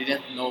 and then I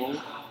didn't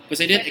know because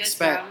I didn't That is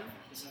expect.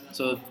 from-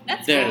 So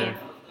That's there,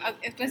 good.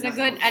 It was a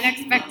good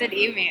unexpected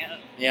email.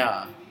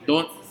 yeah.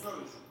 Don't.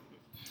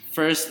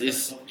 First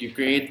is you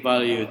create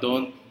value.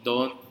 Don't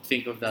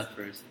think of that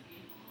first.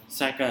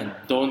 Second,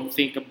 don't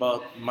think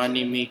about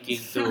money making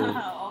too.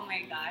 Oh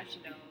my gosh,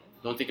 no.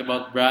 Don't think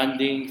about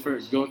branding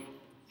first. Don't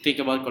think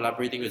about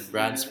collaborating with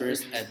brands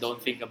first, and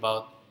don't think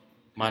about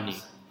money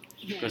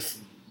because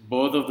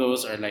both of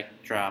those are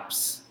like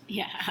traps.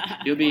 Yeah.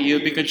 You'll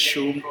be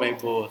consumed by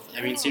both.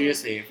 I mean,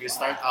 seriously, if you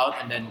start out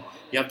and then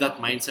you have that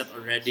mindset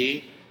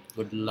already,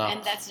 good luck.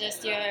 And that's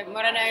just your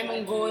mura na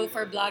yung goal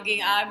for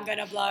blogging. I'm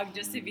gonna blog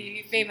just to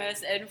be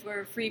famous and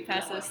for free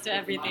passes to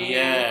everything.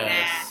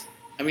 Yes.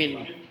 I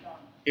mean,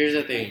 here's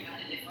the thing.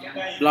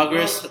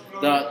 Bloggers,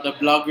 the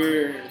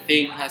blogger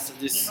thing has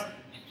this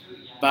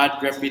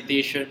bad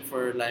reputation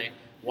for like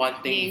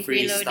wanting Being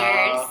free freeloaders,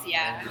 stuff,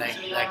 yeah. and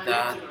like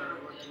that.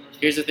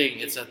 Here's the thing.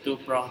 It's a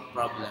two-pronged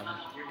problem.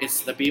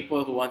 It's the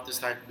people who want to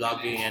start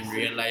blogging and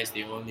realize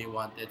they only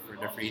want it for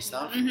the free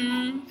stuff,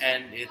 Mm-hmm.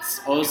 and it's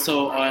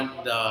also on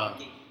the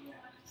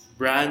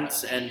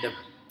brands and the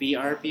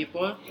PR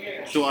people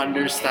to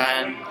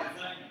understand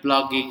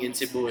blogging in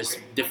Cebu is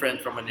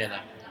different from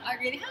Manila. Oh,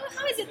 really?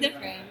 How is it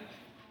different?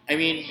 I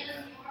mean,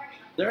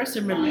 there are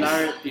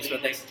similarities,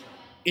 but like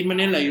in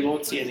Manila, you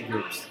won't see any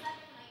groups.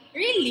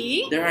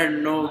 Really? There are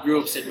no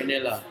groups in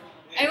Manila.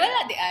 Ay,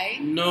 wala di ay.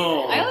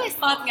 No, I always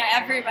thought nga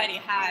everybody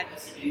had.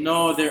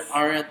 no, there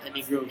aren't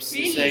any groups.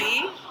 It's like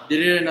Really?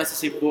 dili na nasa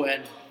Cebu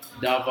and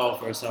Davao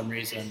for some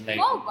reason. Like,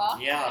 Mo ba?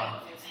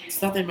 yeah, it's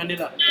not in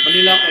Manila.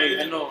 Manila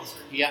kay ano,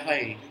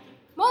 Iyakay.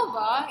 Mo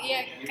ba?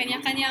 Yeah,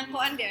 kanya-kanya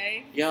ko andi ay.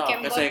 Yeah,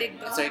 Kembot kasi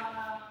dito. it's like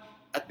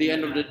at the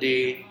end of the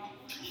day,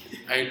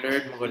 I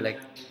learned more like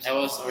I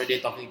was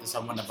already talking to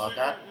someone about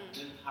that,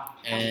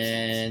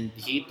 and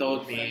he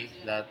told me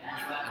that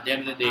at the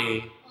end of the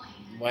day,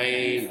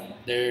 why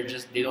they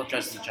don't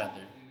trust each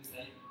other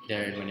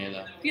there in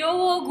Manila. Yo,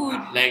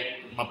 good.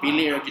 Like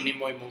mapili or kini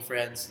mo imong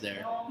friends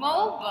there.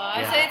 Mo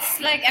ba? Yeah. So it's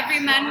like every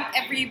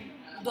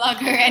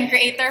blogger and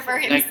creator for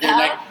Like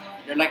himself.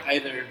 they're like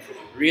either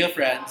real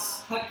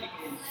friends,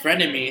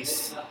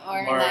 frenemies,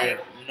 Or like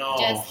no,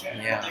 just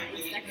yeah,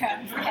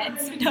 Instagram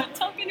friends who don't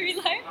talk in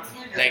real life.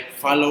 like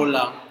follow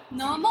lang.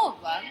 No, mo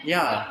ba?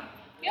 Yeah,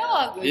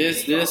 Yeah, good.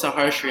 This is a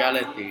harsh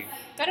reality.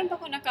 Karon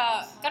ako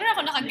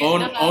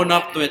Own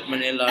up to it,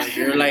 Manila.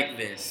 You're like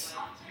this.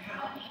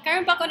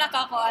 karon pa ako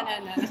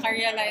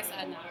naka-realize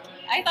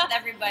I thought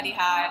everybody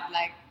had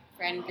like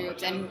friend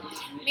groups, and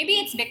maybe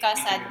it's because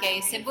sad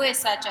kay Cebu is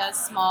such a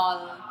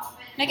small,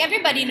 like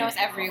everybody knows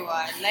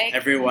everyone. Like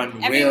Everyone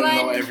will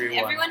know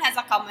everyone. Everyone has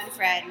a common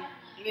friend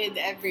with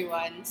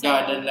everyone. So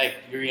Yeah, then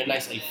like you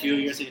realize like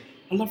few years ago,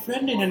 hala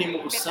friend din na ni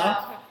mo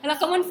usa. hala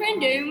common friend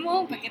eh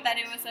mo pagkita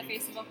nimo sa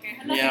Facebook eh.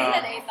 Hala Yeah. sila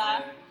data.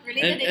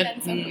 Related And- data and-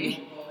 in some way.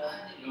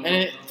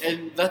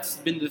 And that's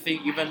been the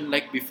thing even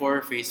like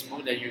before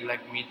Facebook, then you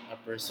like meet a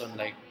person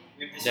like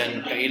then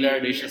kailar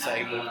di siya sa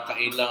imo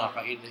kaila nga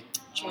kaila.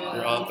 True.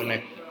 You're all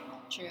connected.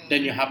 True.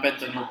 Then you happen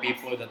to know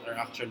people that are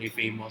actually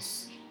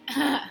famous.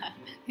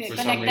 For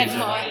some Connected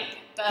reason. mo.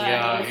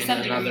 Yeah, in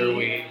some another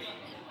degree. way.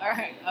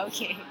 Alright,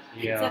 okay.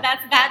 Yeah. So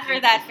that's that for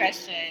that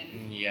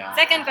question. Yeah.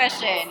 Second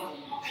question.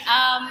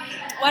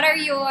 What are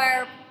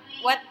your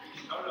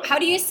how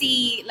do you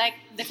see like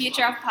the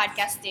future of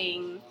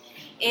podcasting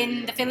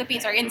in the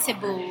Philippines or in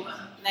Cebu?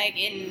 Like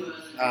in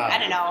I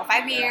don't know,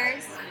 5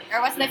 years?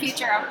 Or what's the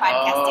future of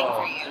podcasting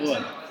for you?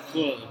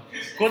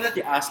 Cool that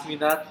you asked me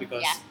that because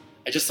Yeah.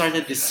 I just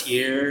started this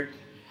year.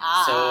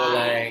 Ah. So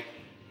like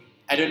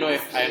I don't know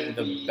if I'm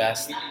the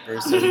best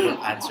person to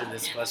answer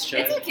this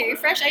question. It's okay.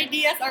 Fresh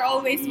ideas are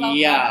always welcome.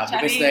 Yeah,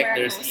 because Charing, like we're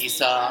there's host.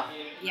 Isa.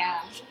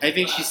 Yeah. I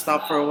think she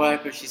stopped for a while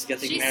because she's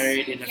getting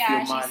married in a few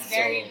months. She's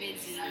very so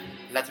busy.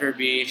 let her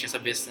be. She's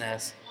a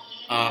business.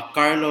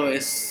 Carlo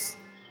is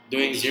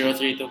doing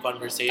 032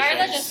 conversations.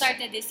 Carla just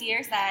started this year,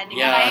 sad.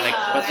 Yeah,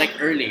 but like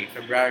early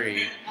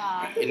February.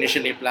 Ah.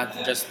 Initially planned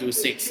to just do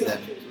 6.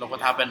 Then look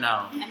what happened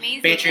now.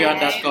 Amazing.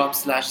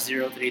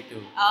 Patreon.com/032.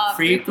 Oh,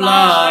 Free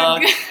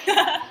plug.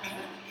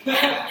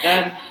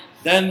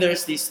 then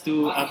there's these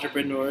two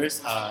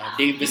entrepreneurs,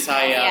 Dave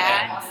Visaya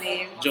Yeah, and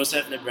Dave.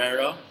 Joseph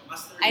Librero.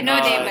 I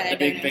know Dave, but I The don't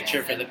Big know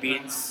Picture Joseph.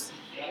 Philippines.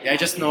 Yeah, I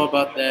just know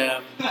about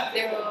them.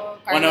 Through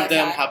One of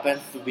them Carla's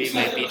happened to be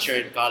my teacher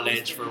in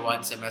college for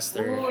one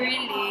semester. Oh,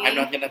 really? I'm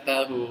not gonna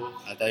tell who.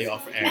 I'll tell you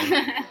off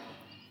air.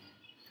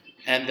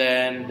 And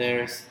then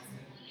there's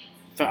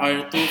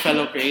our two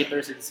fellow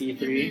creators in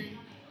C3.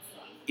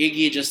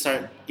 Iggy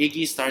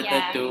started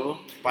Yeah. to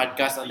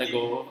podcast on the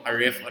go, a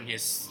riff on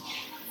his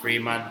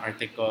Freeman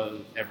article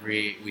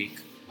every week.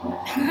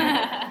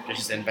 Which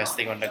is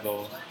investing on the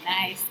go.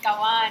 Nice.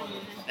 Kawan.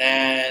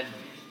 And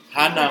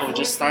Hannah, who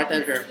just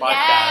started her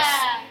podcast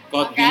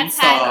called Congrats,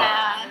 Beanstalk.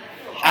 Hannah.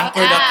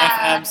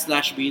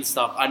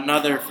 Anchor.fm/Beanstalk,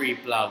 another free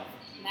plug.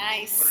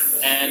 Nice.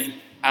 And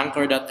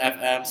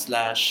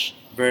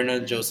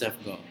Anchor.fm/Vernon Joseph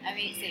Go.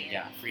 Amazing.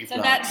 Yeah, free So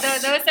plugs.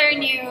 those are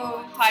new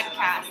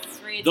podcasts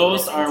for you to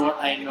Those listen are to.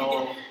 what I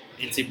know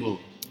in Cebu.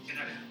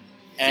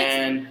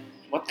 And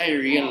what I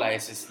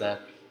realize is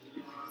that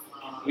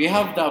we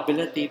have the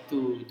ability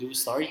to do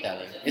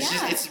storytelling. It's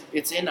Yeah. just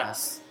it's in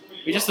us.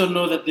 We just don't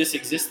know that this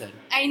existed.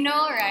 I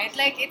know, right?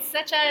 Like it's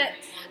such a.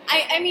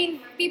 I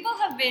mean, people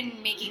have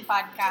been making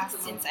podcasts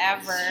since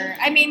ever.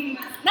 I mean,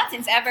 not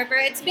since ever, but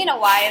it's been a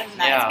while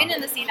now. Yeah. It's been in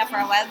the scene for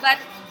a while. But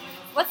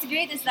what's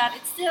great is that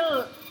it's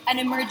still an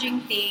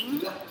emerging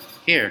thing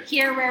Here.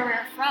 here where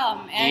we're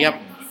from. And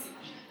Yep.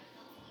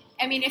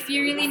 I mean, if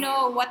you really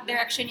know what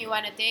direction you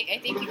want to take, I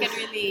think you can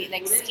really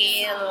like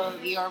scale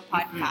your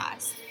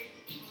podcast.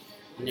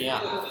 Yeah.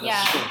 That's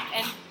Yeah, true.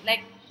 and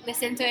like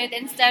listen to it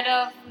instead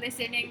of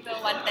listening to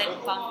 110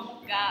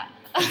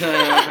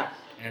 Pangga.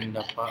 And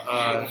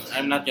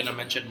I'm not gonna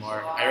mention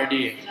more. I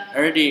already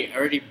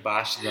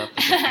bashed that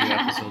a few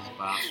episodes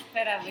back.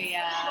 Pero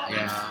yeah.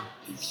 Yeah.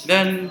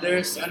 Then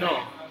there's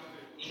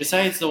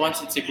besides the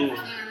ones in Cebu,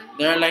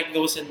 there are like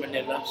those in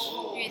Manila.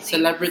 Really?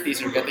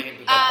 Celebrities are getting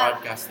into the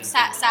podcasting.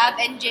 Sab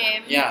and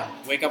Jim. Yeah,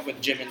 wake up with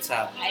Jim and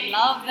Sab. I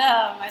love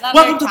them. I love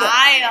Welcome to their the-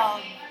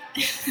 child.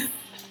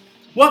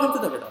 Welcome to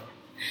the middle.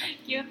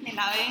 Cute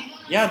nila eh.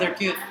 Yeah, they're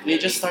cute. They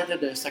just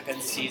started their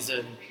second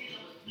season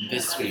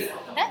this week.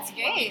 That's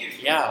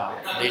great. Yeah,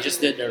 they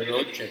just did their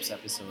road trips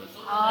episode.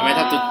 I might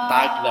have to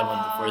tag them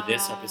for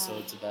this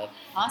episode so that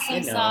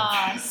Awesome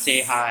sauce.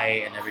 say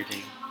hi and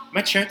everything.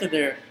 Might share to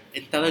their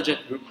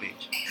intelligent group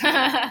page.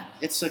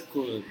 It's a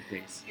cool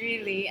place.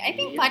 Really, I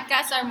think Yeah.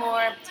 podcasts are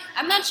more.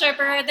 I'm not sure,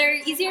 but they're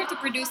easier to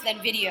produce than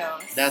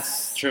videos.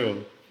 That's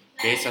true,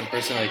 based on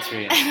personal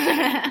experience.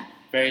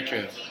 Very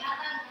true.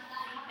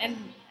 and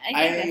I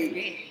think that's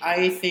great.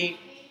 I think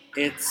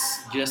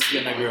it's just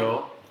gonna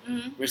grow.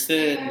 Mhm. We're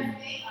still in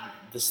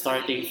the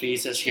starting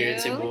phases here in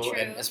True, Cebu, true.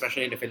 and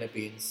especially in the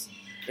Philippines.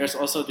 There's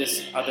also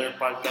this other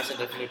podcast in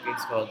the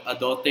Philippines called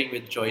Adulting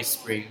with Joy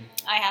Spring.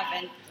 I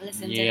haven't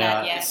listened to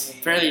Yeah, that yet. it's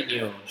fairly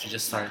new. She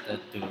just started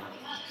to.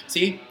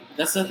 See,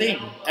 that's the thing.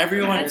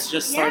 Everyone is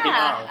just starting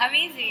yeah, out.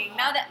 amazing.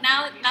 Now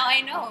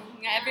I know.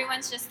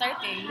 Everyone's just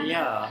starting.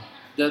 Yeah,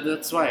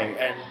 that's why.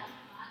 And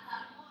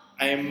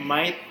I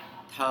might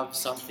have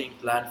something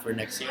planned for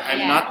next year. I'm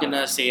Yeah. not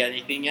gonna say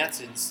anything yet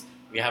since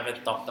we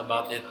haven't talked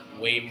about it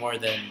way more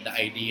than the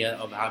idea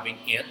of having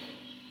it.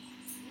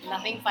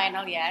 Nothing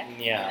final yet.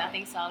 Yeah.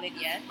 Nothing solid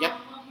yet. Yep.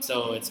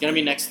 So it's gonna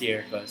be next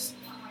year because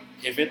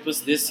if it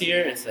was this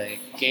year, it's like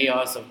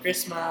chaos of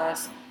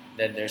Christmas.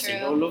 Then there's True.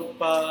 sinulog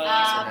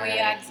pa.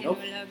 Buyag, Nope.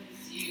 sinulog.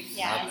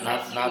 Yeah,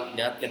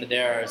 Not gonna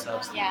dare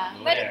ourselves to yeah,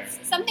 go but there.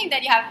 it's something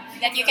that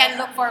you can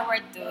look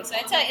forward to. So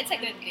it's a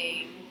good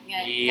thing.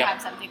 Yeah, to Yep.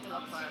 have something to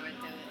look forward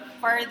to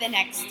for the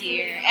next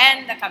year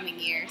and the coming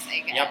years,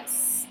 I Yep.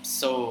 guess.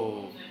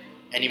 So,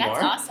 any more?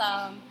 That's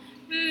awesome.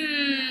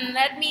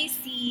 Let me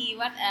see.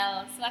 What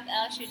else? What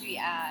else should we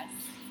ask?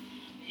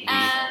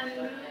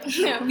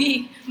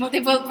 We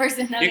multiple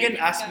personalities. You can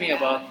ask me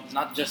coming out. about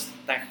not just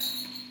tech.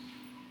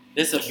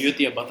 This is the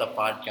beauty about the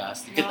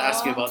podcast. You can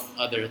ask me No. about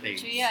other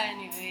things. So yeah,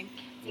 anyway.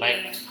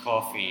 Like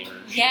coffee.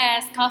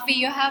 Yes, coffee.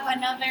 You have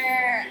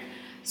another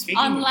Speaking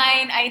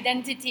online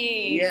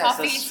identity. Yes,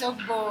 Coffee that's-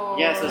 Subo.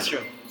 Yes, that's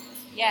true.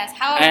 Yes.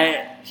 How?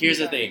 Here's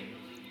the thing.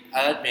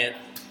 I'll admit,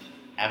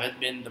 I haven't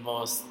been the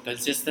most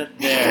consistent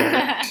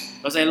there.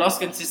 Because I lost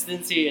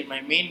consistency in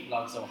my main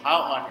blog, so how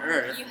on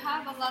earth You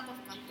have a lot of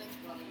content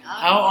going on.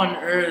 how on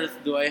earth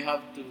do I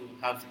have to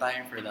have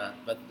time for that?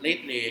 But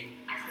lately,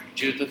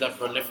 due to the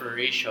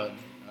proliferation,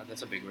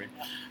 that's a big word,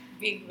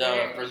 Big the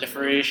word.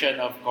 proliferation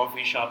of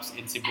coffee shops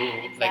in Cebu,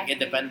 like Exactly.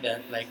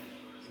 independent, like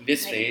in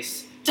this Like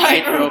case,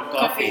 Tightrope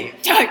coffee.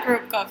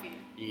 Tightrope coffee.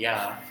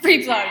 Yeah,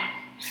 Free plug.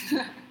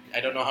 I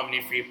don't know how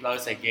many free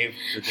plugs I gave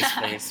to this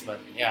place, but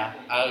yeah,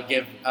 I'll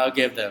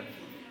give them.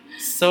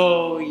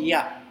 So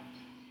yeah,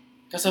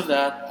 because of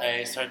that,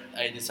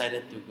 I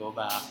decided to go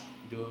back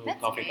do That's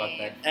coffee great.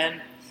 content,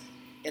 and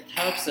it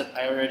helps that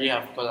I already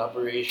have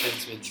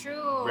collaborations with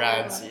True.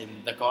 brands in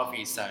the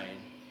coffee side,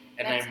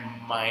 and That's-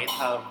 I might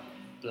have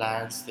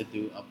plans to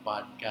do a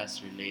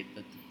podcast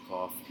related to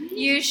coffee.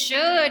 You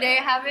should. I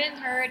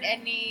haven't heard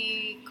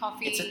any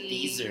coffee. It's a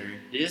teaser.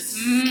 This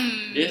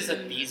Mm. this is a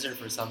teaser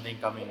for something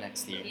coming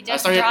next year. You I'll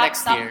just start it dropped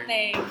next year.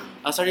 something.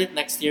 I'll start it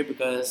next year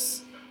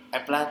because I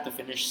plan to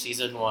finish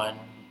season 1.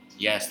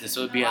 Yes, this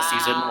will be a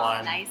season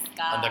Wow, 1 nice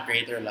on the guy.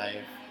 Creator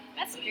Life.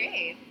 That's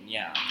great.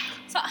 Yeah.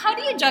 So how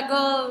do you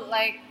juggle,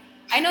 like,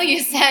 I know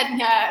you said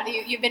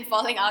you've been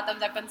falling out of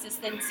the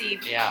consistency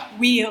Yeah.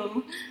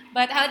 wheel,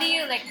 but how do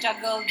you like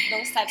juggle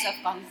those types of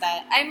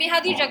content? I mean,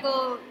 how do you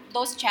juggle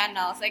those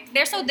channels? Like,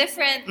 they're so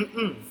different.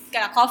 Mm-mm.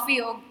 Kana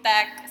coffee o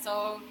tech,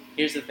 so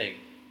Here's the thing.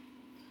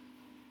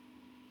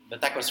 The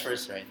tech was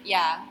first, right?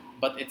 yeah.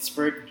 But it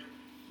spurred,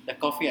 the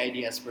coffee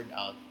idea spurred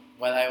out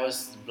while I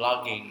was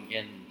blogging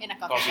in In a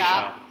coffee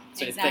shop.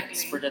 So it's Exactly. like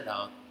spurted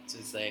out. So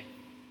it's like,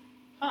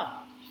 huh.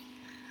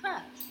 Huh.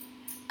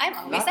 I'm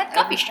always Not at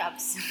coffee every-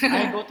 shops.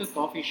 I go to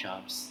coffee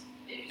shops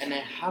and I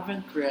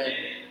haven't read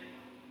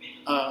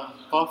a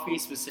coffee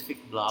specific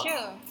blog.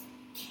 True,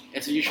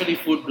 It's usually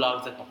food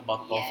blogs that talk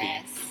about coffee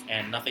Yes.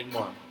 and nothing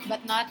more.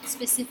 but not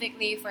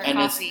specifically for And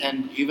coffee.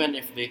 and even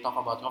if they talk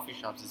about coffee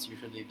shops, it's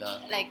usually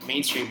the Like-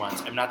 mainstream ones.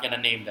 I'm not gonna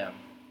name them.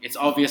 It's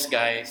obvious,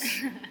 guys.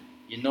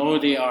 You know who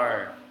they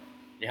are.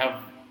 They have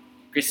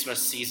Christmas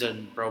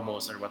season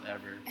promos or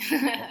whatever.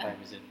 What time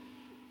is it?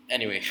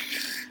 Anyway,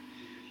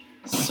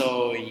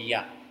 so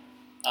yeah,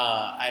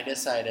 I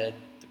decided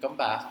to come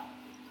back,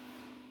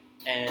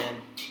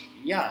 and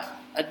yeah,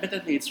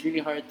 admittedly, it's really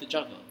hard to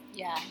juggle.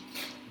 Yeah,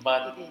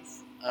 But it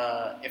is.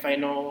 if I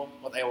know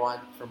what I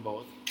want from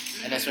both,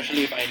 and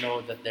especially if I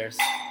know that there's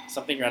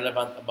something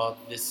relevant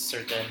about this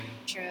certain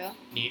True.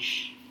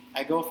 niche,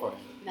 I go for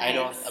it. I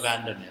don't Nice.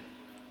 abandon it.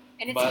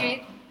 And it's But-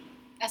 great.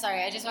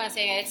 Sorry, I just want to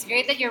say it's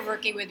great that you're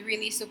working with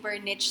really super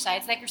niche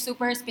sites, like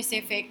super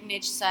specific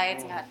niche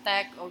sites, Mm. nga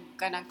tech o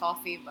kanang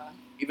coffee ba.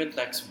 Even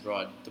text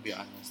broad, to be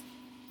honest.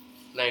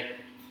 Like,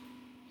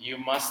 you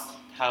must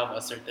have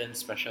a certain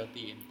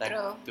specialty in tech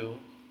True. too.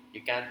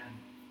 You can't.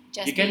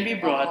 Just You can be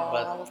broad, all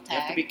but you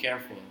have to be tech.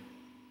 careful.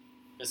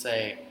 Because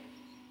like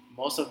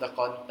most of the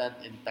content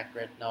in tech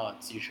right now,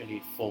 it's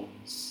usually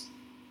phones.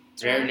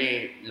 True.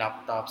 Rarely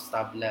laptops,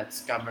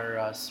 tablets,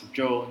 cameras,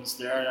 drones.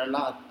 There are a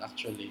lot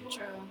actually,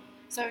 True.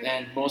 So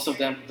and most of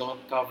them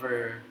don't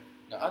cover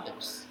the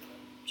others.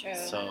 true.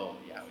 So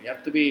yeah, you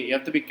have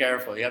to be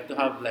careful. You have to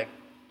have like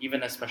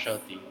even a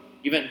specialty.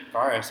 Even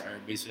cars are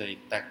basically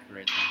tech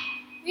right now.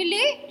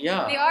 Really?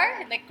 Yeah, They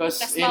are like because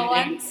Tesla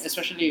ones.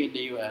 especially in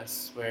the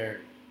US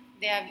where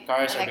They have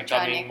cars are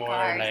electronic becoming more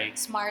cars, like-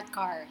 smart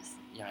cars.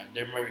 yeah,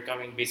 they're more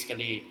becoming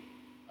basically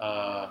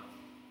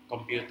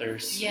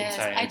computers Yes,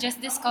 inside. I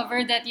just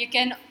discovered that you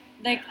can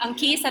like ang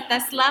key sa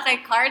Tesla kay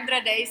card ra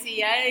dai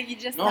siya. You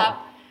just no, have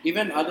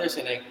even others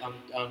are like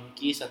ang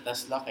key sa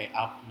Tesla kay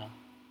app na.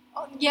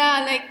 oh,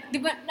 yeah, like di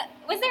ba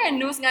was there a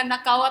news nga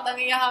nakawat ang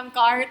iyang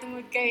car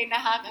tungod kay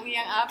nahack ang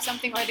iyang app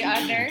something or the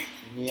other?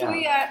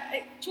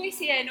 Chuy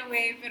siya in a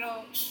way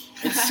pero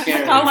It's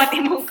scary. nakawat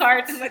imong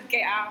car tungod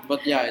kay app.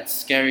 But yeah, it's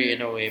scary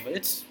in a way, but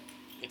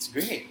it's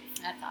great.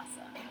 That's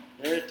awesome.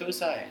 There are two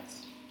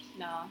sides.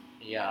 No.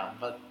 Yeah,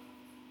 but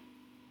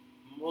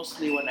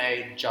mostly when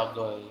I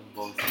juggle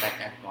both tech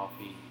and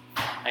coffee,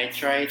 I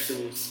try to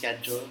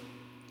schedule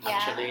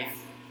actually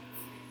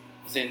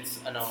since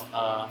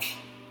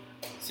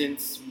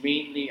since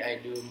mainly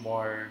I do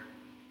more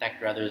tech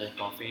rather than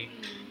coffee.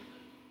 Mm.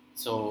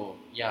 So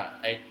yeah,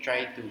 I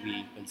try to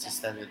be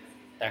consistent with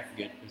tech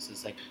good because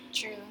it's like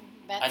True.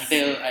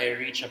 until I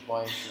reach a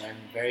point where I'm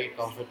very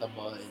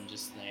comfortable in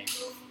just like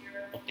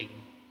putting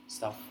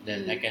stuff.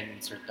 Then I can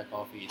insert the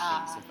coffee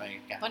things if I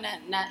can.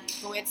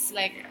 Kung it's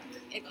like,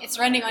 it's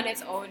running on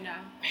its own na.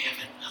 I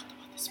haven't blogged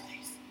about this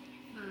place.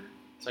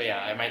 So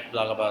yeah, I might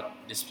blog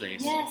about this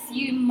place. Yes,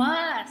 you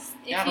must.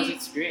 Yeah, because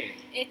it's great.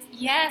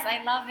 Yes,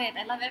 I love it.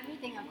 I love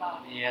everything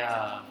about it.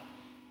 Yeah.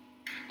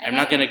 I'm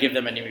not gonna give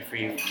them any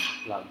free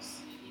plugs.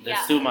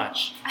 There's too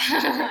much.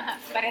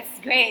 But it's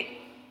great.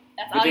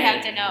 That's all you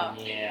have to know.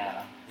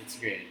 Yeah, it's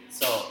great.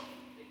 So,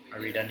 are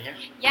we done here?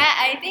 Yeah,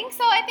 I think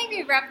so. I think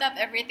we wrapped up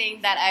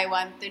everything that I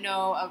want to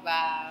know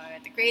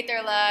about the creator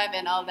life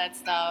and all that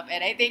stuff.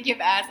 And I think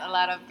you've asked a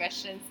lot of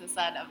questions,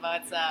 Susan,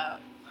 about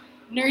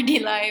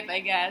nerdy life,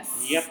 I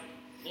guess. Yep.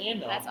 You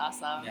know. That's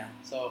awesome. Yeah.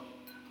 So,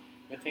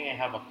 good thing I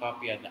have a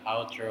copy of the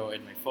outro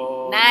in my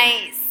phone.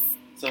 Nice.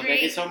 So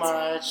thank you so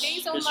much, Thank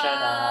you so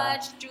Kristiana,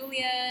 much,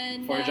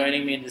 Julian. for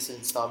joining me in this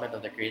installment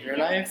of the Creator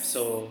Life.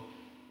 So,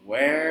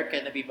 where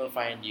can the people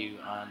find you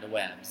on the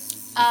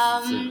webs?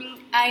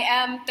 I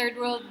am Third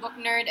World Book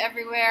Nerd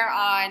everywhere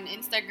on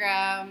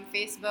Instagram,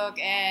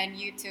 Facebook, and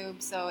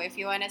YouTube. So if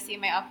you want to see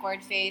my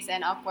awkward face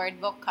and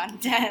awkward book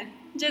content,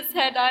 just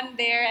head on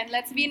there and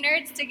let's be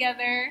nerds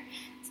together.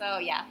 So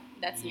yeah,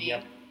 that's me.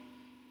 Yep.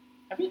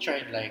 Have you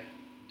tried like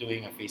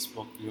doing a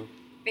Facebook group?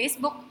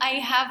 Facebook,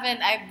 I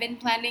haven't. I've been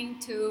planning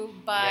to,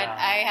 but Yeah.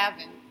 I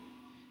haven't.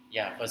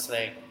 Yeah, because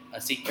like a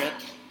secret,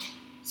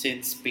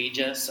 since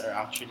pages are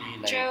actually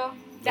like True.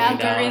 The going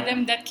down.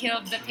 algorithm that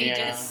killed the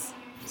pages.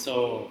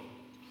 So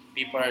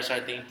people are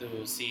starting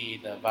to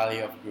see the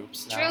value of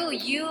groups now. True,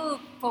 you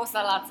post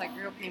a lot sa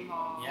group ni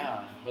mo.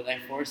 Yeah, but I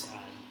force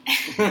ad.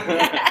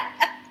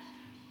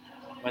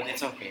 But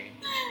it's okay.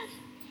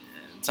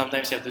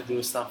 Sometimes you have to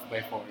do stuff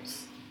by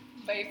force.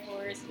 By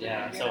force.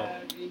 Yeah, so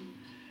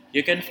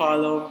you can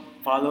follow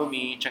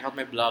me, check out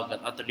my blog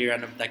at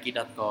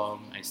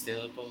utterlyrandomtechie.com. I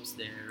still post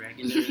there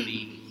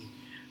regularly.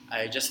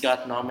 I just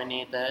got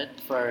nominated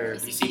for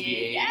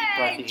BCBA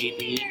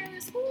 2018.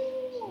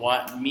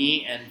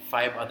 Me and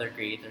 5 other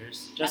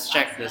creators. Just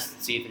check the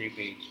C3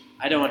 page.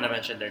 I don't want to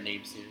mention their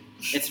names here.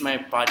 It's my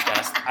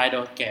podcast. I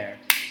don't care.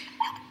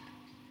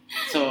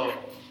 So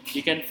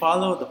you can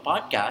follow the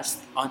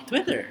podcast on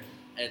Twitter.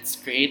 It's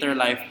Creator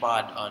Life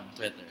Pod on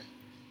Twitter.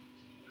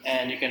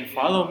 And you can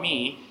follow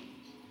me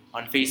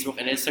on Facebook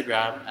and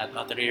Instagram at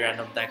Utterly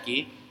Random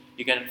Techie.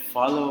 You can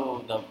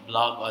follow the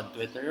blog on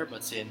Twitter,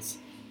 but since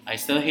I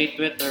still hate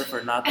Twitter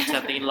for not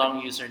accepting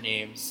long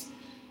usernames,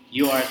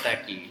 You Are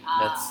Techie.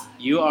 That's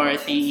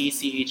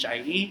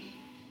URTECHIE.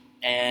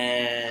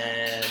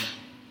 And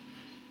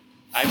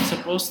I'm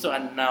supposed to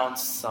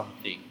announce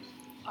something.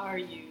 Are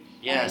you?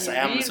 Yes, Are I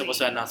you am really? supposed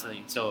to announce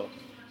something. So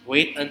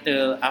wait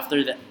until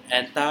after the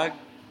end tag.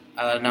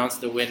 I'll announce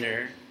the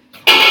winner.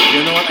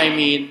 You know what I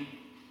mean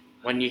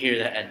when you hear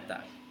the end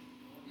tag.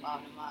 Wow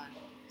naman.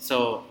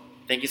 So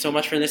thank you so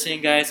much for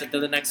listening, guys.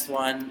 Until the next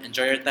one,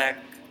 enjoy your tech.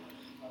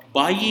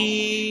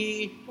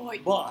 Bye.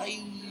 Bye.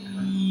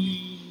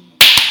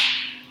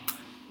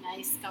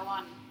 Nice,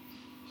 kawan.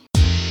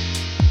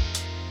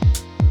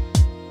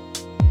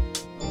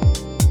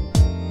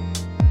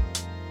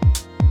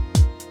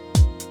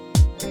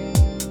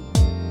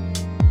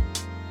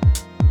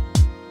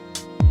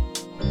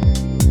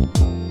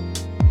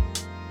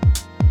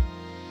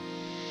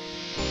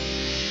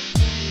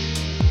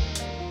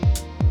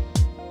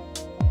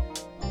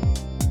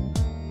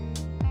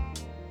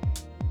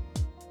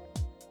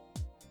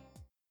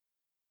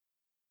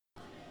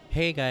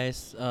 Hey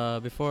guys,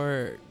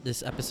 before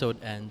this episode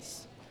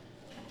ends,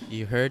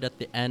 you heard at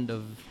the end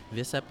of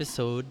this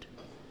episode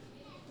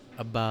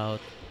about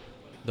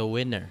the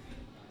winner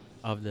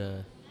of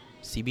the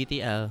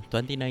CBTL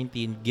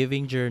 2019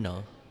 Giving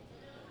Journal.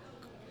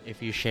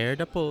 If you share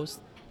the post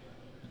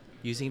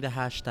using the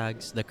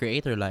hashtags The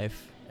Creator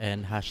Life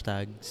and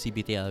hashtag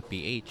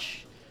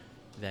CBTLPH,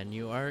 then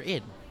you are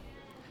in.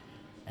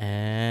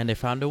 And I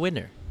found a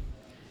winner.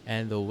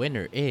 And the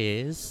winner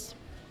is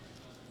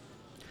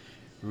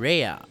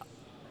Rhea.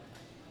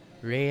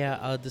 Rhea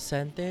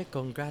Aldecente,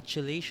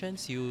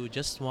 congratulations. You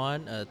just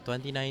won a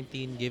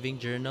 2019 Giving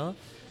Journal.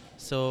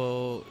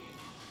 So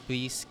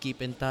please keep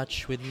in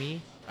touch with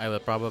me. I will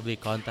probably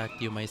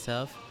contact you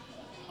myself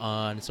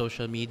on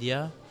social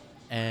media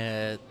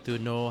to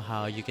know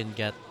how you can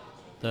get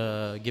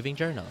the Giving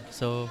Journal.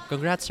 So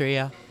congrats,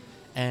 Rhea.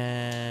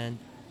 And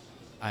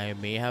I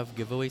may have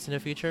giveaways in the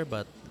future,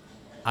 but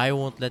I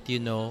won't let you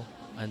know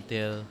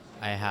until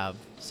I have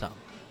some.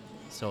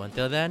 So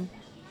until then,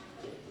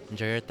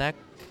 enjoy your tech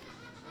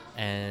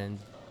and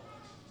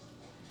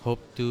hope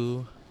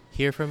to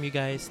hear from you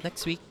guys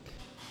next week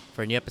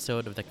for a new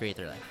episode of The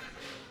Creator Life.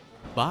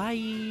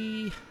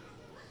 Bye!